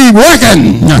got to be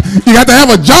working. You got to have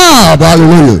a job,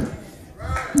 hallelujah.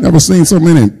 Never seen so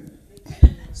many.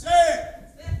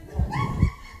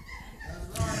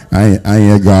 I ain't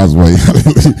at God's way.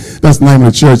 That's the name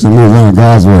of the church in Louisiana,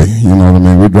 God's way. You know what I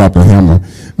mean? We dropped a hammer.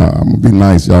 I'm gonna be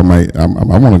nice, y'all. I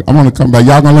want to come back.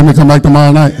 Y'all gonna let me come back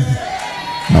tomorrow night?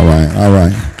 All right.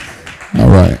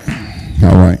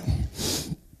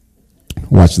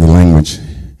 Watch the language.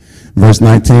 Verse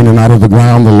 19, and out of the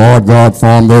ground the Lord God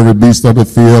formed every beast of the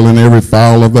field and every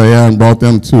fowl of the air and brought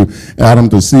them to Adam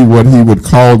to see what he would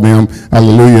call them.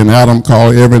 Hallelujah. And Adam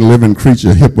called every living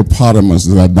creature hippopotamus,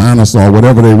 a dinosaur,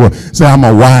 whatever they were. Say, I'm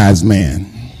a wise man.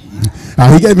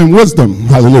 He gave him wisdom.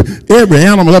 Hallelujah. Every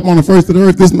animal up on the face of the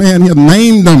earth, this man here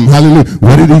named them. Hallelujah.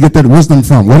 Where did he get that wisdom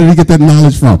from? Where did he get that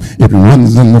knowledge from? It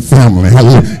runs in the family.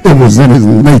 Hallelujah. It was in his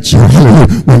nature.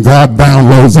 Hallelujah. When God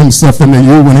downloads himself into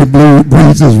you, when he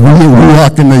breathes his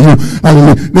ruach into you,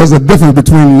 hallelujah. There's a difference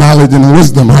between knowledge and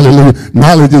wisdom. Hallelujah.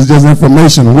 Knowledge is just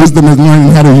information. Wisdom is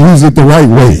learning how to use it the right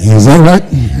way. Is that right?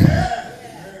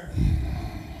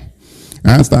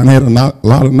 Einstein had a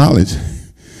lot of knowledge.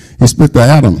 He split the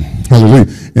atom. Hallelujah.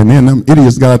 And then them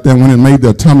idiots got out there and went and made the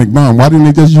atomic bomb. Why didn't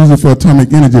they just use it for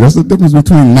atomic energy? That's the difference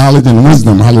between knowledge and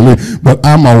wisdom. Hallelujah. But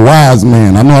I'm a wise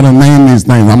man. I know how to name these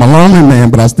things. I'm a lonely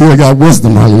man, but I still got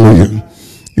wisdom. Hallelujah.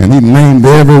 And he named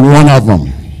every one of them.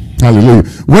 Hallelujah.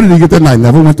 Where did he get that night?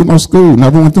 Never went to no school.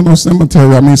 Never went to no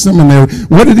seminary.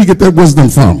 Where did he get that wisdom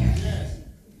from?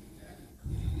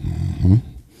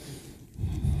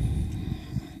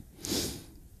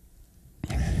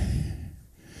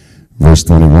 Verse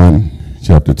 21,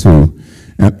 chapter 2.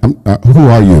 And who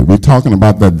are you? We're talking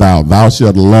about that thou. Thou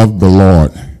shalt love the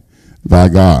Lord, thy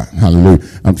God. Hallelujah.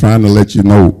 I'm trying to let you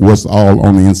know what's all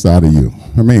on the inside of you.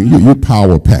 I mean, you're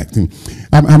power packed.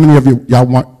 How many of y'all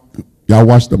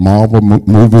watch the Marvel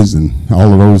movies and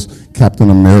all of those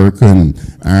Captain America and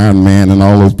Iron Man and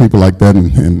all those people like that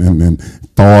and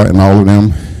Thor and all of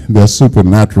them? They're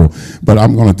supernatural. But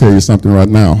I'm going to tell you something right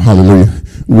now. Hallelujah.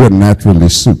 We're naturally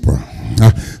super.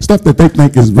 Stuff that they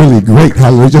think is really great,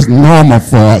 hallelujah, just normal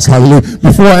for us, hallelujah.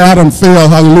 Before Adam fell,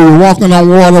 hallelujah, walking on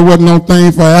water wasn't no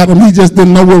thing for Adam. He just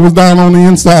didn't know what was down on the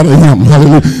inside of him,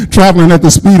 hallelujah. Traveling at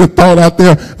the speed of thought out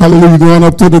there, hallelujah, going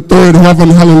up to the third heaven,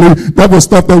 hallelujah. That was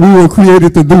stuff that we were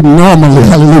created to do normally,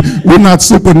 hallelujah. We're not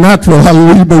supernatural,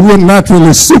 hallelujah, but we're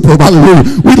naturally super,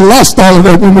 hallelujah. We lost all of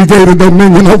that when we gave the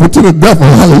dominion over to the devil,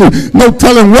 hallelujah. No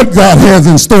telling what God has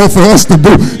in store for us to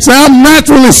do. Say, I'm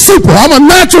naturally super. I'm a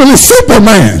naturally super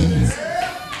man.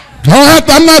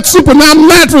 I'm not super now, I'm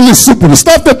naturally super. The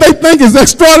stuff that they think is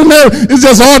extraordinary is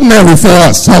just ordinary for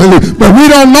us. Hallelujah. But we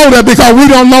don't know that because we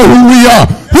don't know who we are.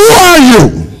 Who are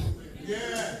you?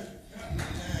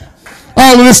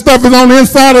 All of this stuff is on the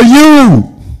inside of you.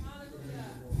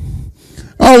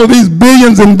 All of these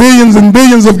billions and billions and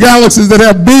billions of galaxies that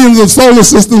have billions of solar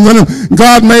systems in them.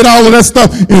 God made all of that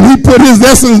stuff, and he put his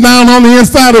essence down on the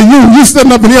inside of you. You sitting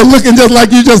up in here looking just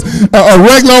like you just a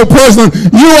regular old person.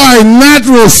 You are a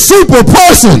natural super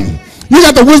person. You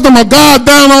got the wisdom of God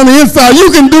down on the inside. You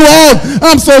can do all.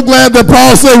 I'm so glad that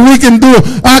Paul said I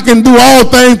can do all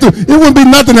things. It wouldn't be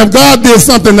nothing if God did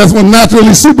something that's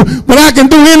naturally super, but I can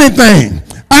do anything.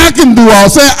 I can do all.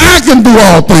 Say, I can do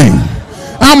all things.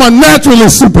 I'm a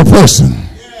naturally super person.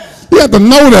 You have to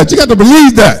know that. You got to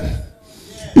believe that.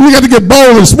 You got to get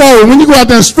bold and swole. When you go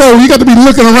out there and stroll, you got to be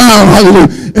looking around,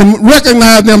 hallelujah, and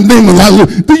recognize them demons,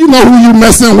 hallelujah. Do you know who you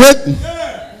messing with?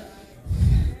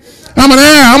 I'm an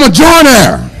heir. I'm a joint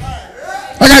heir.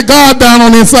 I got God down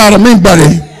on the inside of me,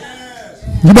 buddy.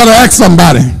 You better ask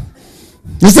somebody.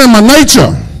 It's in my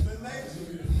nature.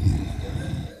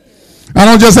 I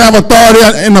don't just have authority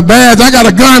in the badge. I got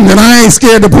a gun and I ain't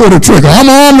scared to pull the trigger. I'm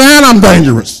armed and I'm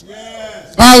dangerous.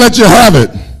 I'll let you have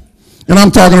it. And I'm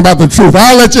talking about the truth.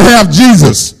 I'll let you have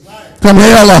Jesus. Come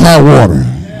hell or high water.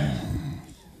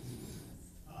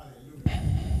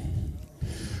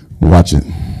 Watch it.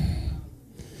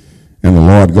 And the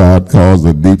Lord God caused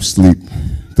a deep sleep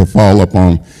to fall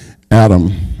upon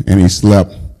Adam, and he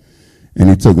slept, and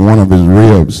he took one of his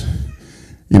ribs.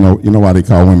 You know why they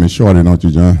call women shorty, don't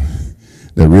you, John?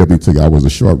 That rib he took out was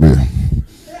a short rib.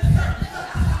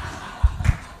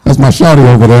 That's my shorty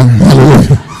over there.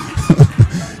 Hallelujah.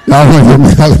 Y'all want to hear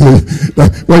me? Hallelujah.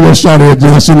 Where your shorty at,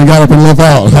 John? She got up and left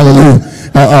out. Hallelujah.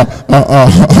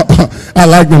 I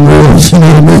like them ribs. You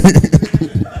know what I mean?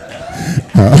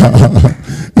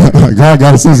 God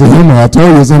got a sense of humor. I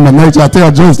told you it's in my nature. I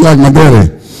tell jokes like my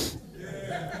daddy.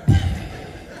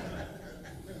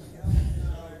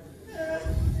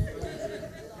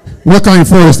 What came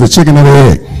first, the chicken or the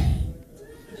egg?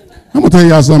 I'm going to tell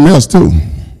y'all something else too.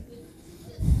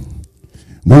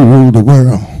 We rule the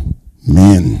world.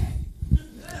 Men.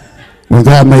 When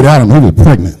God made Adam, he was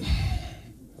pregnant.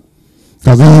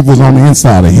 Because Eve was on the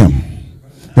inside of him.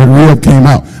 The rib came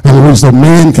out. Hallelujah. So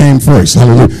man came first.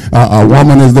 Hallelujah. A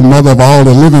woman is the mother of all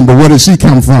the living, but where did she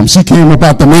come from? She came up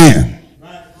out the man.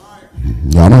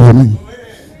 Y'all don't hear me?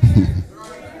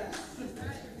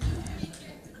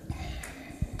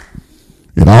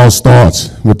 It all starts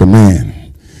with the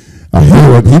man.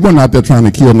 Herod, he wasn't out there trying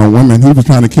to kill no women. He was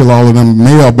trying to kill all of them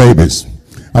male babies.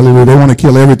 Hallelujah. They want to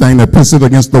kill everything that puts it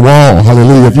against the wall.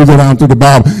 Hallelujah. If you go down through the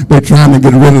Bible, they're trying to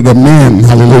get rid of the men.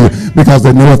 Hallelujah. Because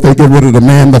they know if they get rid of the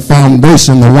man, the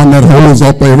foundation, the one that holds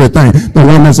up everything, the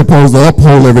one that's supposed to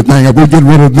uphold everything, if we get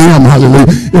rid of them, hallelujah,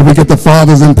 if we get the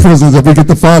fathers in prisons, if we get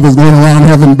the fathers going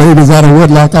around having babies out of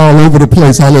wedlock all over the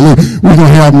place, hallelujah, we're going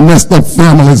to have messed up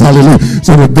families, hallelujah.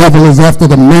 So the devil is after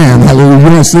the man, hallelujah. You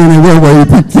don't see anywhere where he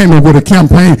came up with a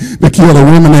campaign to kill the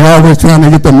women. They're always trying to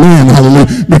get the men,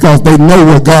 hallelujah, because they know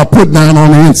what God put down on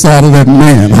the inside of that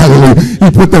man. Hallelujah. He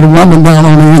put that woman down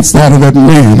on the inside of that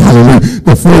man. Hallelujah.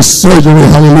 The first surgery,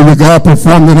 hallelujah, God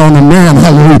performed it on the man.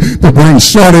 Hallelujah. To bring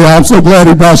Shorty out. I'm so glad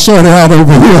he brought Shorty out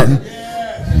over here.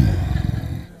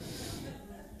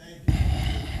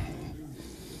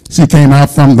 She came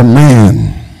out from the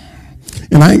man.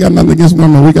 And I ain't got nothing against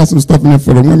women. We got some stuff in there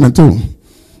for the women too.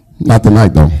 Not tonight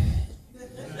though.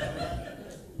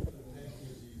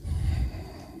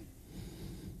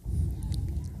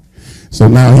 So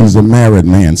now he's a married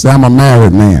man. Say, I'm a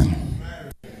married man.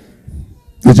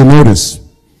 Did you notice?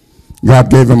 God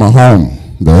gave him a home,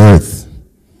 the earth.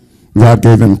 God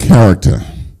gave him character.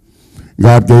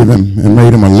 God gave him and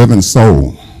made him a living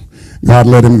soul. God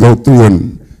let him go through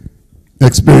and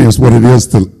experience what it is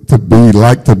to be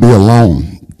like to be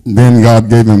alone. Then God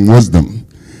gave him wisdom.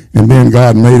 And then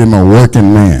God made him a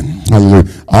working man. Hallelujah.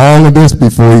 All of this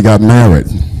before he got married.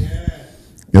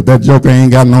 If that joker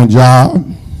ain't got no job,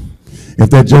 if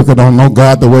that joker don't know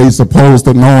God the way he's supposed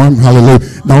to know him,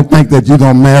 hallelujah, don't think that you're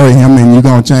going to marry him and you're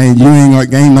going to change.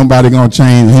 Ain't nobody going to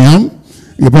change him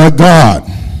but God.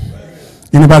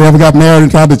 Anybody ever got married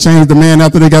and tried to change the man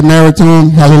after they got married to him?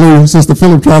 Hallelujah. Sister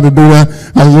Philip tried to do that.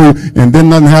 Hallelujah. And then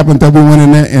nothing happened until we went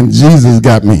in there and Jesus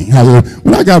got me. Hallelujah.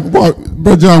 When I got,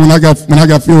 Brother John, when I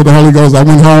got filled with the Holy Ghost, I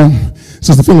went home.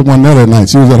 Sister Philip wasn't there that night.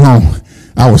 She was at home.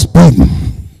 I was speeding.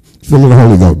 Filled with the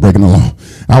Holy Ghost, breaking the law.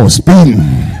 I was speeding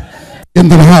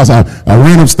into the house. I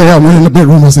ran upstairs, went in the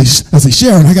bedroom. I said,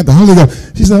 Sharon, I got the Holy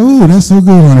Ghost. She said, oh, that's so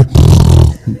good, honey.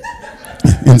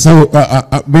 And so,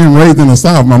 being raised in the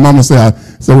South, my mama said,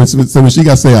 so when she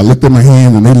got saved, I looked at my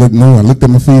hands and they looked new. I looked at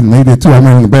my feet and they did too. I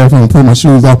ran in the bathroom and pulled my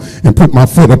shoes off and put my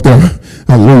foot up there.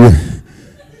 Hallelujah.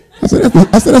 I said,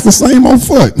 that's the same old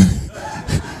foot.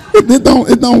 It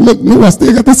don't look new. I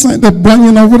still got the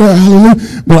bunion over there,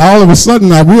 hallelujah. But all of a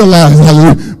sudden I realized,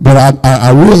 hallelujah, but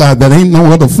I realized that ain't no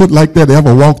other foot like that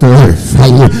ever walked the earth,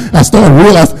 hallelujah. I started to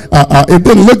realize it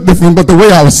didn't look different, but the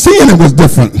way I was seeing it was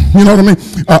different. You know what I mean?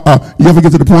 You ever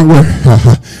get to the point where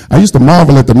I used to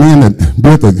marvel at the men that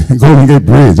built the Golden Gate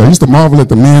Bridge. I used to marvel at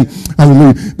the men,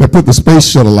 hallelujah, that put the space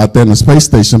shuttle out there in the space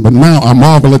station. But now I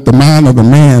marvel at the mind of the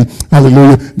man,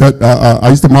 hallelujah, that I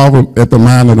used to marvel at the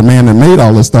mind of the man that made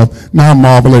all this stuff. Now I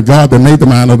marvel at God that made the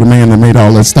mind of the man that made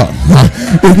all this stuff.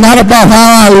 It's not about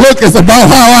how I look, it's about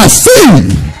how I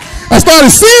see. I started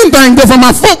seeing things different.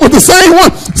 My foot was the same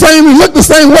one, looked the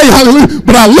same way, hallelujah,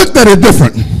 but I looked at it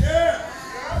different.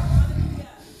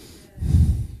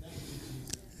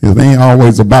 It ain't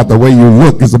always about the way you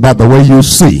look, it's about the way you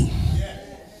see.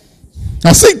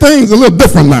 I see things a little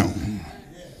different now.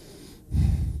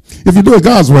 If you do it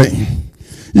God's way,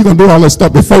 you're going to do all this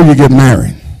stuff before you get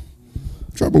married.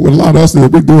 Trouble with a lot of us is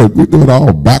we do it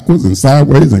all backwards and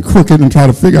sideways and crooked and try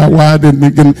to figure out why it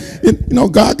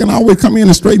didn't. God can always come in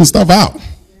and straighten stuff out.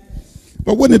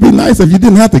 But wouldn't it be nice if you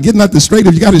didn't have to get nothing straight,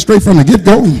 if you got it straight from the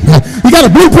get-go? You got a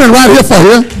blueprint right here for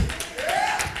you.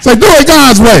 Say, do it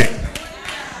God's way.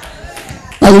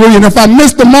 Hallelujah. And if I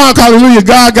miss the mark, hallelujah,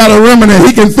 God got a remedy.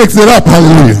 He can fix it up.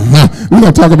 Hallelujah. Now, we're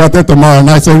going to talk about that tomorrow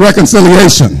night. So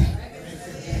reconciliation.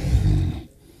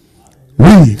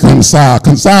 Reconcile.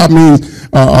 Reconcile means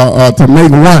to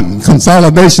make one.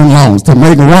 Consolidation loans, to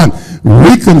make one.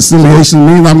 Reconciliation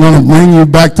means I'm going to bring you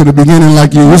back to the beginning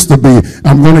like you used to be.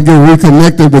 I'm going to get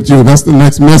reconnected with you. That's the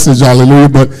next message, hallelujah.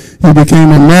 But he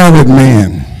became a married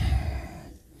man.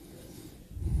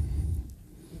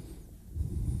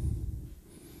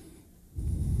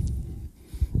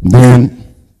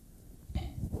 Then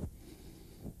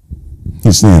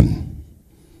he sinned.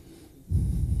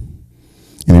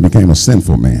 And he became a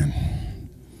sinful man.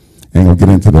 Ain't going to get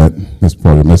into that. That's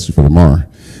part of the message for tomorrow.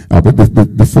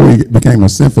 But before he became a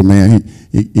sinful man,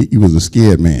 he was a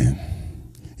scared man.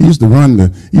 He used to run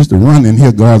and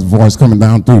hear God's voice coming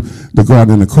down through the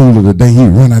garden in the cool of the day. He'd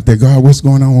run out there, God, what's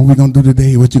going on? What we going to do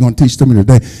today? What you going to teach to me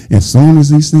today? As soon as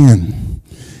he sinned,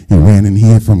 he ran and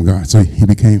hid from God. So he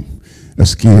became a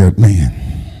scared man.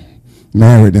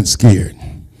 Married and scared.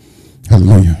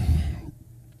 Hallelujah.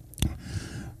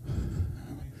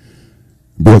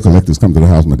 Bill collectors come to the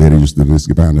house. My daddy used to do this,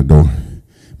 get behind the door.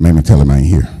 Made me tell him I ain't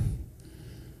here.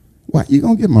 Why, you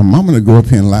gonna get my mama to go up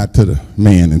here and lie to the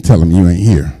man and tell him you ain't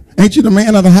here? Ain't you the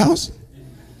man of the house?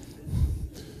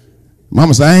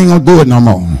 Mama said, I ain't gonna do it no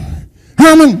more.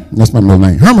 Herman, that's my middle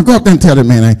name. Herman, go up there and tell that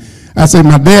man. I said,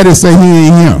 my daddy say he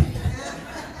ain't here.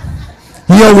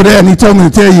 He over there and he told me to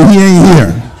tell you he ain't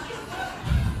here.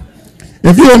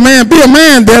 If you're a man, be a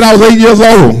man. Dad, I was 8 years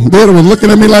old. Dad was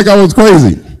looking at me like I was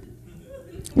crazy.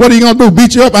 What are you going to do?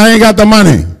 Beat you up? I ain't got the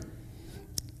money.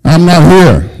 I'm not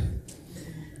here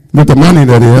with the money,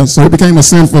 that is. So he became a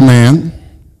sinful man.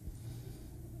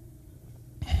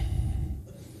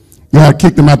 God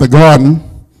kicked him out the garden.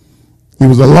 He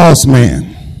was a lost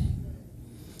man.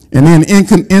 And then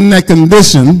in that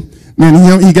condition,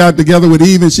 then he got together with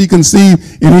Eve and she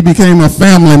conceived and he became a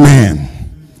family man.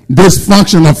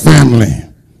 Dysfunctional family.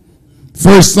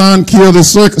 First son killed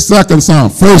his second son.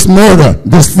 First murder,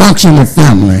 dysfunctional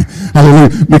family.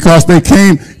 Hallelujah. Because they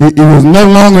came, he was no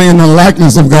longer in the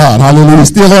likeness of God. Hallelujah. He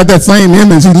still had that same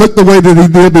image. He looked the way that he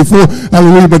did before.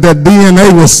 Hallelujah. But that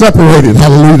DNA was separated.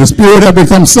 Hallelujah. The spirit had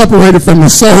become separated from the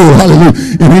soul. Hallelujah.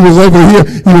 And he was over here.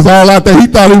 He was all out there. He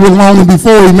thought he was lonely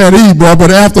before he met Eve, bro.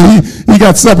 But after he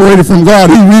got separated from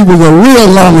God, he was a real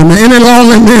lonely man. Any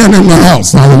lonely man in the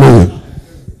house. Hallelujah.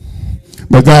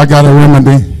 But God got a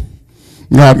remedy.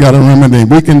 God got a remedy.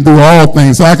 We can do all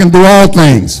things. I can do all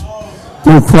things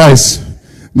through Christ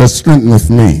that strengtheneth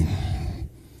me.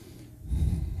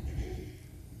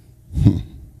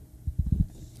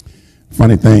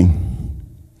 Funny thing.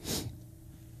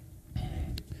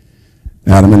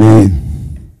 Adam and Eve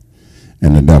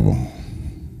and the devil.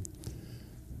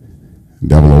 The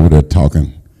devil over there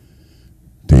talking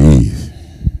to Eve.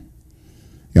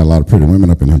 Got a lot of pretty women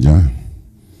up in here, John.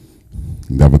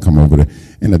 The devil come over there.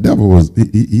 And the devil was,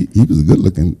 he was a good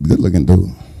looking dude.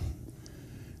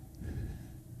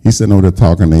 He's sitting over there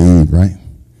talking to Eve, right?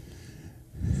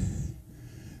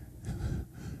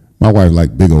 My wife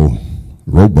liked big old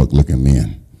Roebuck looking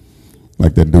men.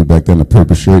 Like that dude back there in the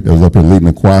purple shirt that was up here leading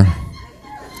the choir.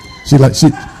 She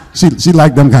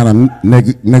liked them kind of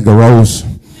niggeros.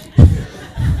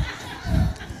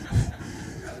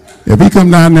 If he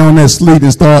come down there on that sleet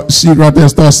and sheet right there,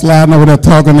 start sliding over there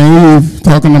talking to Eve,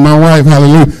 talking to my wife,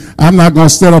 hallelujah, I'm not going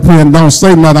to sit up here and don't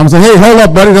say nothing. I'm going to say, hey, hold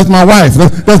up, buddy, that's my wife.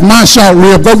 That's my short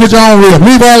rib. Go get your own rib.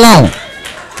 Leave her alone.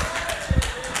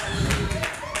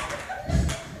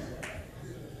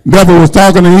 Devil was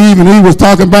talking to Eve, and Eve was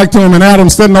talking back to him, and Adam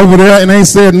sitting over there and ain't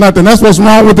said nothing. That's what's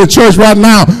wrong with the church right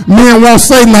now. Men won't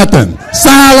say nothing.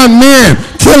 Silent men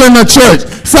killing the church.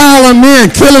 Silent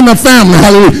men killing the family.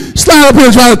 Hallelujah. Slide up here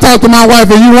and try to talk to my wife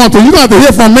if you want to. You're going to have to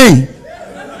hear from me.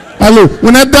 Hallelujah.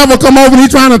 When that devil come over and he's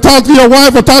trying to talk to your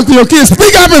wife or talk to your kids,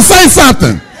 speak up and say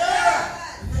something.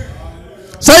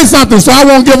 Say something so I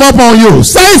won't give up on you.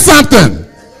 Say something.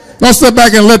 Don't sit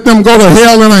back and let them go to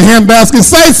hell in a handbasket.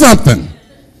 Say something.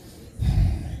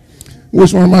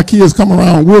 Wish one of my kids would come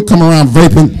around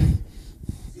vaping.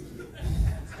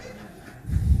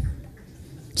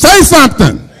 Say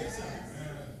something.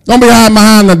 Don't be hiding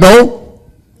behind the door.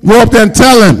 Go up there and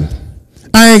tell him,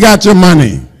 I ain't got your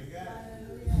money.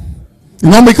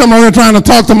 And don't be coming over here trying to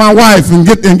talk to my wife and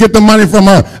get the money from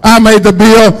her. I made the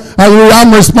bill. Hallelujah.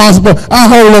 I'm responsible. I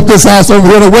hold up this house over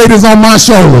here. The weight is on my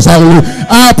shoulders. Hallelujah.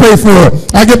 I'll pay for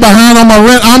it. I get behind on my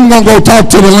rent. I'm going to go talk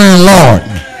to the landlord.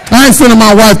 I ain't sending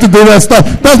my wife to do that stuff.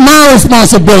 That's my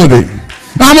responsibility.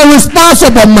 I'm a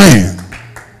responsible man.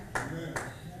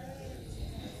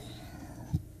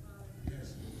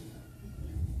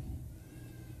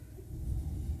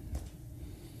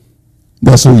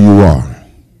 That's who you are.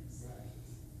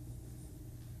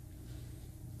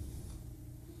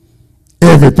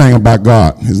 Everything about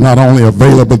God is not only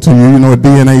available to you. You know what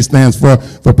DNA stands for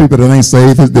people that ain't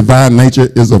saved. His divine nature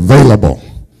is available.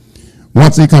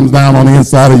 Once he comes down on the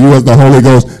inside of you as the Holy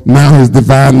Ghost, now his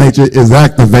divine nature is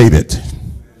activated.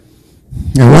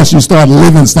 And once you start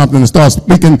living something and start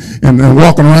speaking and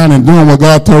walking around and doing what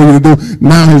God told you to do,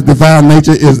 now his divine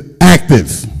nature is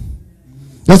active.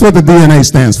 That's what the DNA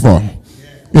stands for.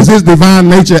 Is his divine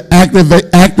nature active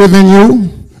in you?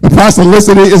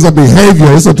 Apostolicity is a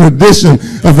behavior. It's a tradition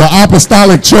of the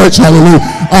apostolic church. Hallelujah.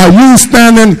 Are you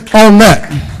standing on that?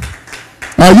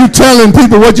 Are you telling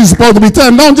people what you're supposed to be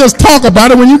telling? Don't just talk about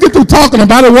it. When you get through talking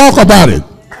about it, walk about it.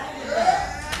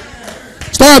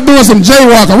 Start doing some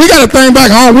jaywalking. We got a thing back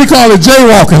home. We call it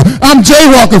jaywalking. I'm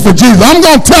jaywalking for Jesus. I'm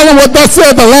going to tell him what thus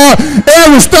said the Lord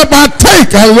every step I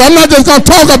take. I'm not just going to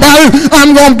talk about it.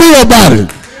 I'm going to be about it.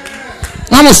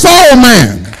 I'm a soul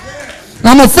man.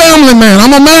 I'm a family man.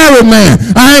 I'm a married man.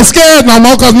 I ain't scared no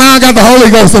more because now I got the Holy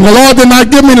Ghost. And the Lord did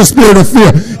not give me the spirit of fear.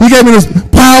 He gave me this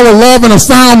power, love, and a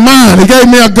sound mind. He gave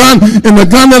me a gun, and the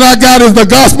gun that I got is the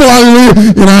gospel.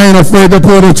 Hallelujah. And I ain't afraid to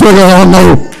pull the trigger on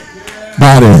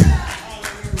nobody.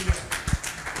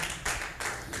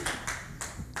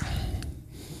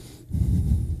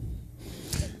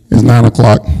 It's 9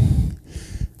 o'clock.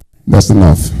 That's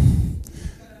enough.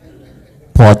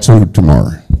 Part 2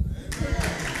 tomorrow.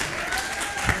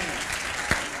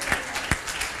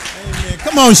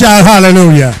 Come on, shout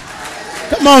hallelujah.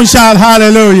 Come on, shout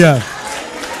hallelujah.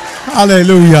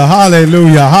 Hallelujah,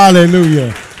 hallelujah,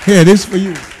 hallelujah. Here, this is for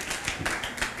you.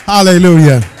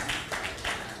 Hallelujah.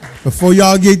 Before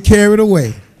y'all get carried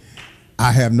away,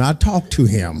 I have not talked to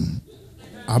him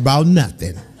about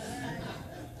nothing.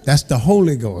 That's the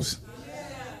Holy Ghost.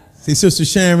 See, Sister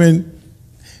Sharon,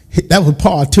 that was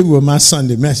part 2 of my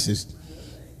Sunday message.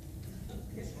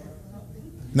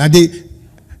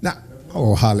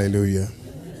 Oh, hallelujah.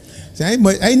 See, ain't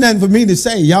nothing for me to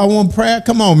say. Y'all want prayer?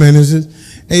 Come on, man.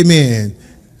 Amen.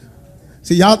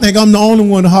 See, y'all think I'm the only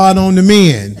one hard on the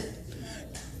men.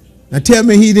 Now tell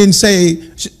me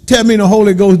tell me the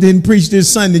Holy Ghost didn't preach this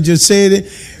Sunday, just said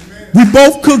it. We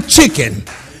both cooked chicken.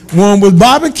 One was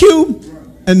barbecue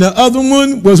and the other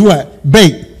one was what?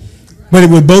 Baked. But it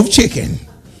was both chicken.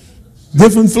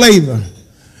 Different flavor.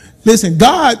 Listen,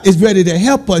 God is ready to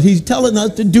help us. He's telling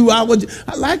us to do I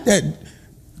like that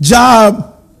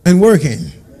job and working.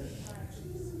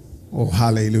 Oh,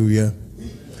 hallelujah.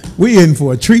 We in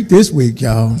for a treat this week,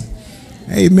 y'all.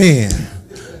 Amen.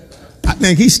 I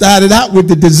think he started out with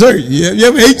the dessert. You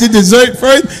ever ate the dessert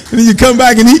first and then you come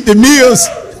back and eat the meals?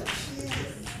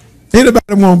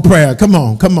 Anybody want prayer? Come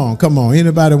on, come on, come on.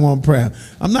 Anybody want prayer?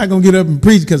 I'm not going to get up and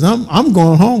preach because I'm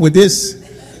going home with this.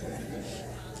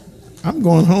 I'm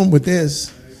going home with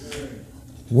this.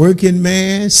 Working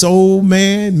man, soul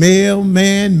man, male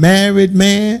man, married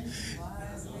man,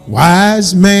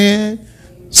 wise man,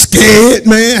 scared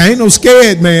man. I ain't no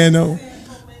scared man, though.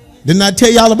 Didn't I tell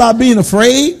y'all about being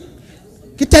afraid?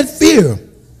 Get that fear.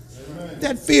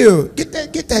 That fear. Get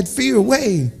that fear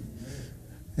away.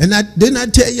 And didn't I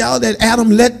tell y'all that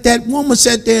Adam let that woman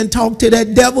sit there and talk to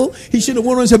that devil? He should have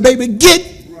went on and said, baby,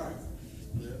 get.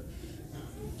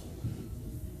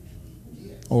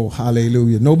 Oh,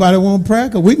 hallelujah. Nobody want prayer?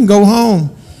 Because we can go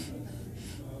home.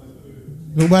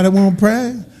 Nobody want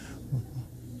prayer?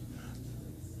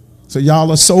 So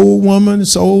y'all a soul woman,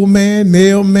 soul man,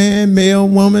 male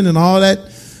woman, and all that.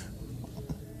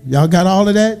 Y'all got all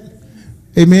of that?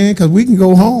 Amen. Because we can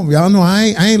go home. Y'all know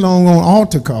I ain't long on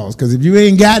altar calls. Because if you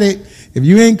ain't got it, if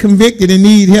you ain't convicted and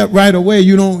need help right away,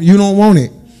 you don't want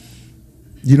it.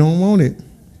 You don't want it.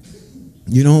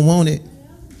 You don't want it.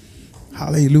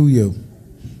 Hallelujah.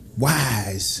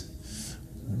 Wise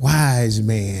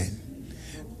man.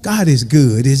 God is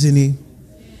good, isn't he?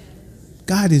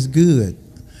 God is good.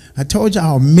 I told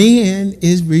y'all, man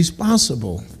is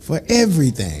responsible for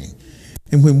everything.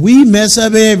 And when we mess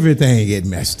up, everything get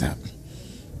messed up.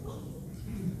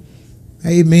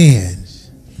 Amen.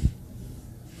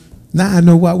 Now I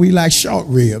know why we like short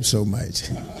ribs so much.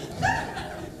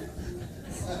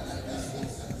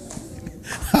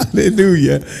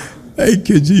 Hallelujah. Thank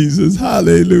you, Jesus.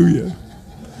 Hallelujah.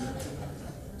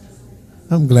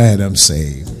 I'm glad I'm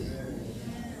saved.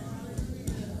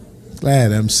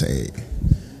 Glad I'm saved.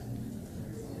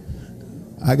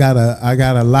 I got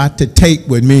a lot to take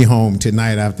with me home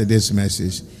tonight after this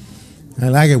message. I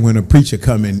like it when a preacher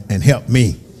come in and help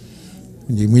me.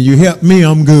 When you help me,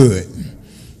 I'm good.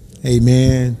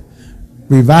 Amen.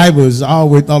 Revivals, I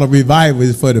always thought of revival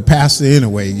is for the pastor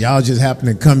anyway. Y'all just happen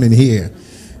to come in here.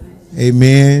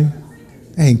 Amen.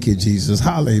 Thank you, Jesus.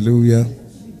 Hallelujah.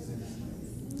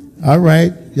 All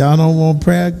right. Y'all don't want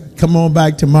prayer? Come on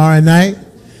back tomorrow night.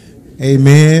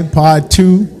 Amen. Part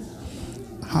 2.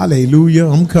 Hallelujah.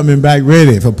 I'm coming back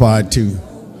ready for part 2.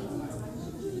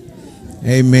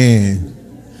 Amen.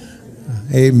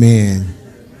 Amen.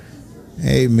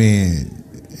 Amen.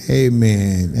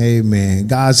 Amen. Amen.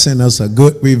 God sent us a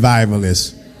good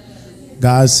revivalist.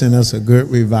 God sent us a good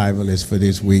revivalist for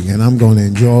this week. And I'm going to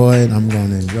enjoy it. I'm going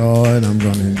to enjoy it. I'm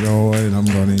going to enjoy it. I'm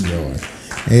going to enjoy it.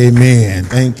 Amen.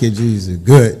 Thank you, Jesus.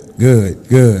 Good, good,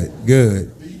 good,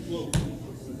 good.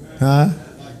 Huh?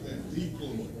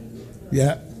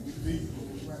 Yeah.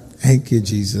 Thank you,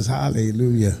 Jesus.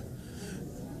 Hallelujah.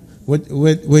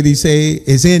 What he say?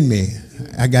 It's in me.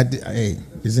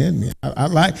 It's in me.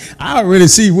 I already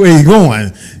see where he's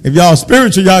going. If y'all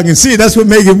spiritual, y'all can see it. That's what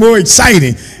makes it more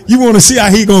exciting. You want to see how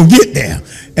he gonna get there.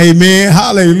 Amen.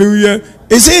 Hallelujah.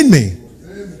 It's in me.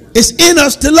 It's in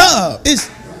us to love.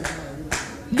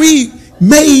 We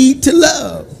made to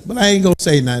love. But I ain't gonna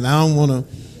say nothing. I don't wanna.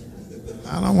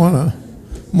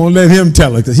 I'm gonna let him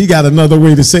tell it because he got another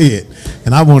way to say it.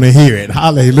 And I want to hear it.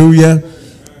 Hallelujah.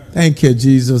 Thank you,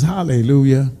 Jesus.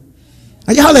 Hallelujah.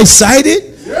 Are y'all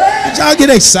excited? Did y'all get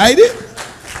excited?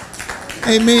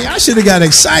 Amen. I should have got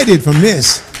excited from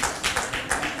this.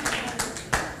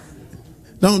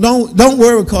 Don't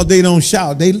worry because they don't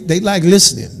shout. They like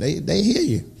listening. They hear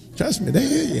you. Trust me, they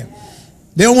hear you.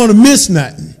 They don't want to miss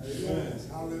nothing.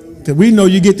 Because we know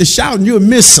you get to shout and you'll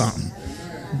miss something.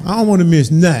 I don't want to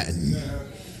miss nothing.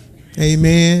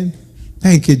 Amen.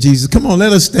 Thank you, Jesus. Come on,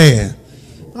 let us stand.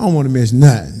 I don't want to miss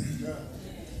nothing.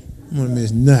 I don't want to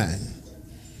miss nothing.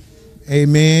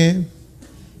 Amen.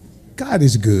 God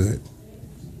is good.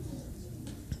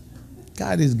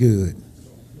 God is good.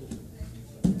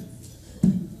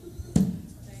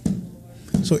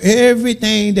 So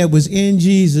everything that was in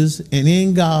Jesus and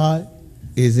in God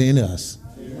is in us.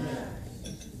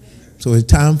 So it's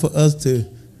time for us to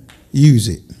use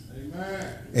it.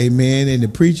 Amen. And the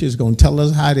preacher is going to tell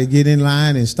us how to get in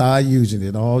line and start using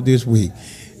it all this week.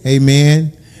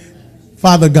 Amen.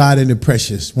 Father God, in the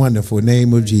precious, wonderful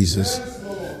name of Jesus,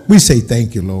 we say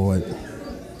thank you, Lord.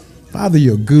 Father,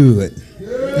 you're good.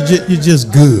 You're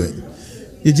just good.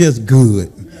 You're just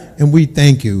good. And we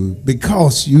thank you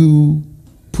because you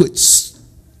put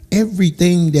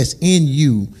everything that's in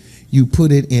you, you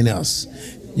put it in us.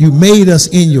 You made us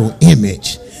in your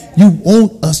image. You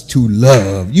want us to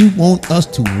love. You want us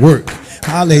to work.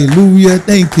 Hallelujah.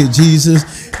 Thank you,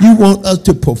 Jesus. You want us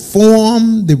to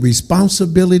perform the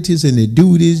responsibilities and the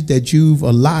duties that you've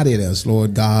allotted us,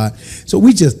 Lord God. So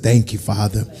we just thank you,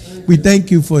 Father. We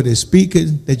thank you for the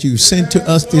speakers that you sent to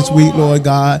us this week, Lord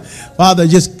God. Father,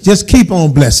 just keep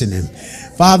on blessing them.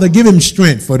 Father, give him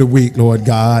strength for the week, Lord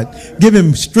God. Give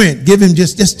him strength. Give him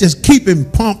just keep him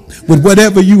pumped with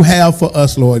whatever you have for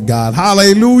us, Lord God.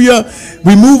 Hallelujah.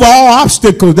 Remove all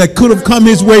obstacles that could have come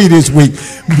his way this week.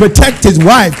 Protect his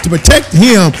wife, to protect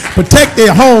him, protect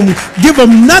their home. Give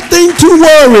them nothing to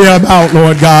worry about,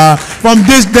 Lord God, from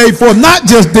this day forth, not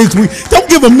just this week. Don't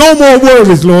give him no more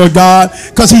worries, Lord God,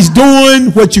 because he's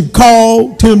doing what you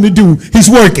called him to do.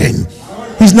 He's working.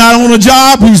 He's not on a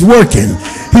job, he's working.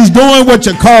 He's doing what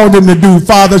you called him to do,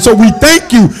 Father. So we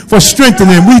thank you for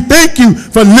strengthening him. We thank you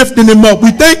for lifting him up.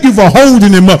 We thank you for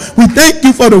holding him up. We thank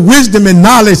you for the wisdom and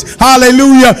knowledge.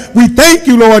 Hallelujah. We thank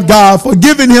you, Lord God, for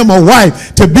giving him a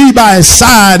wife to be by his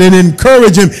side and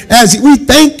encourage him. We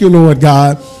thank you, Lord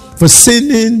God, for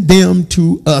sending them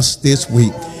to us this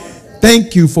week.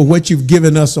 Thank you for what you've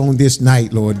given us on this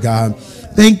night, Lord God.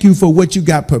 Thank you for what you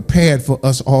got prepared for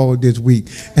us all this week.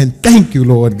 And thank you,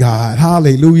 Lord God,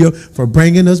 hallelujah, for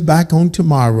bringing us back on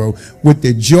tomorrow with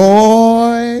the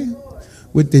joy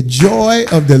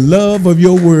of the love of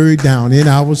your word down in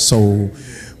our soul.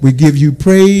 We give you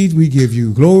praise, we give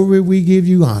you glory, we give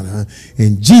you honor.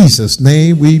 In Jesus'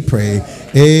 name we pray.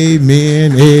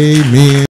 Amen, amen.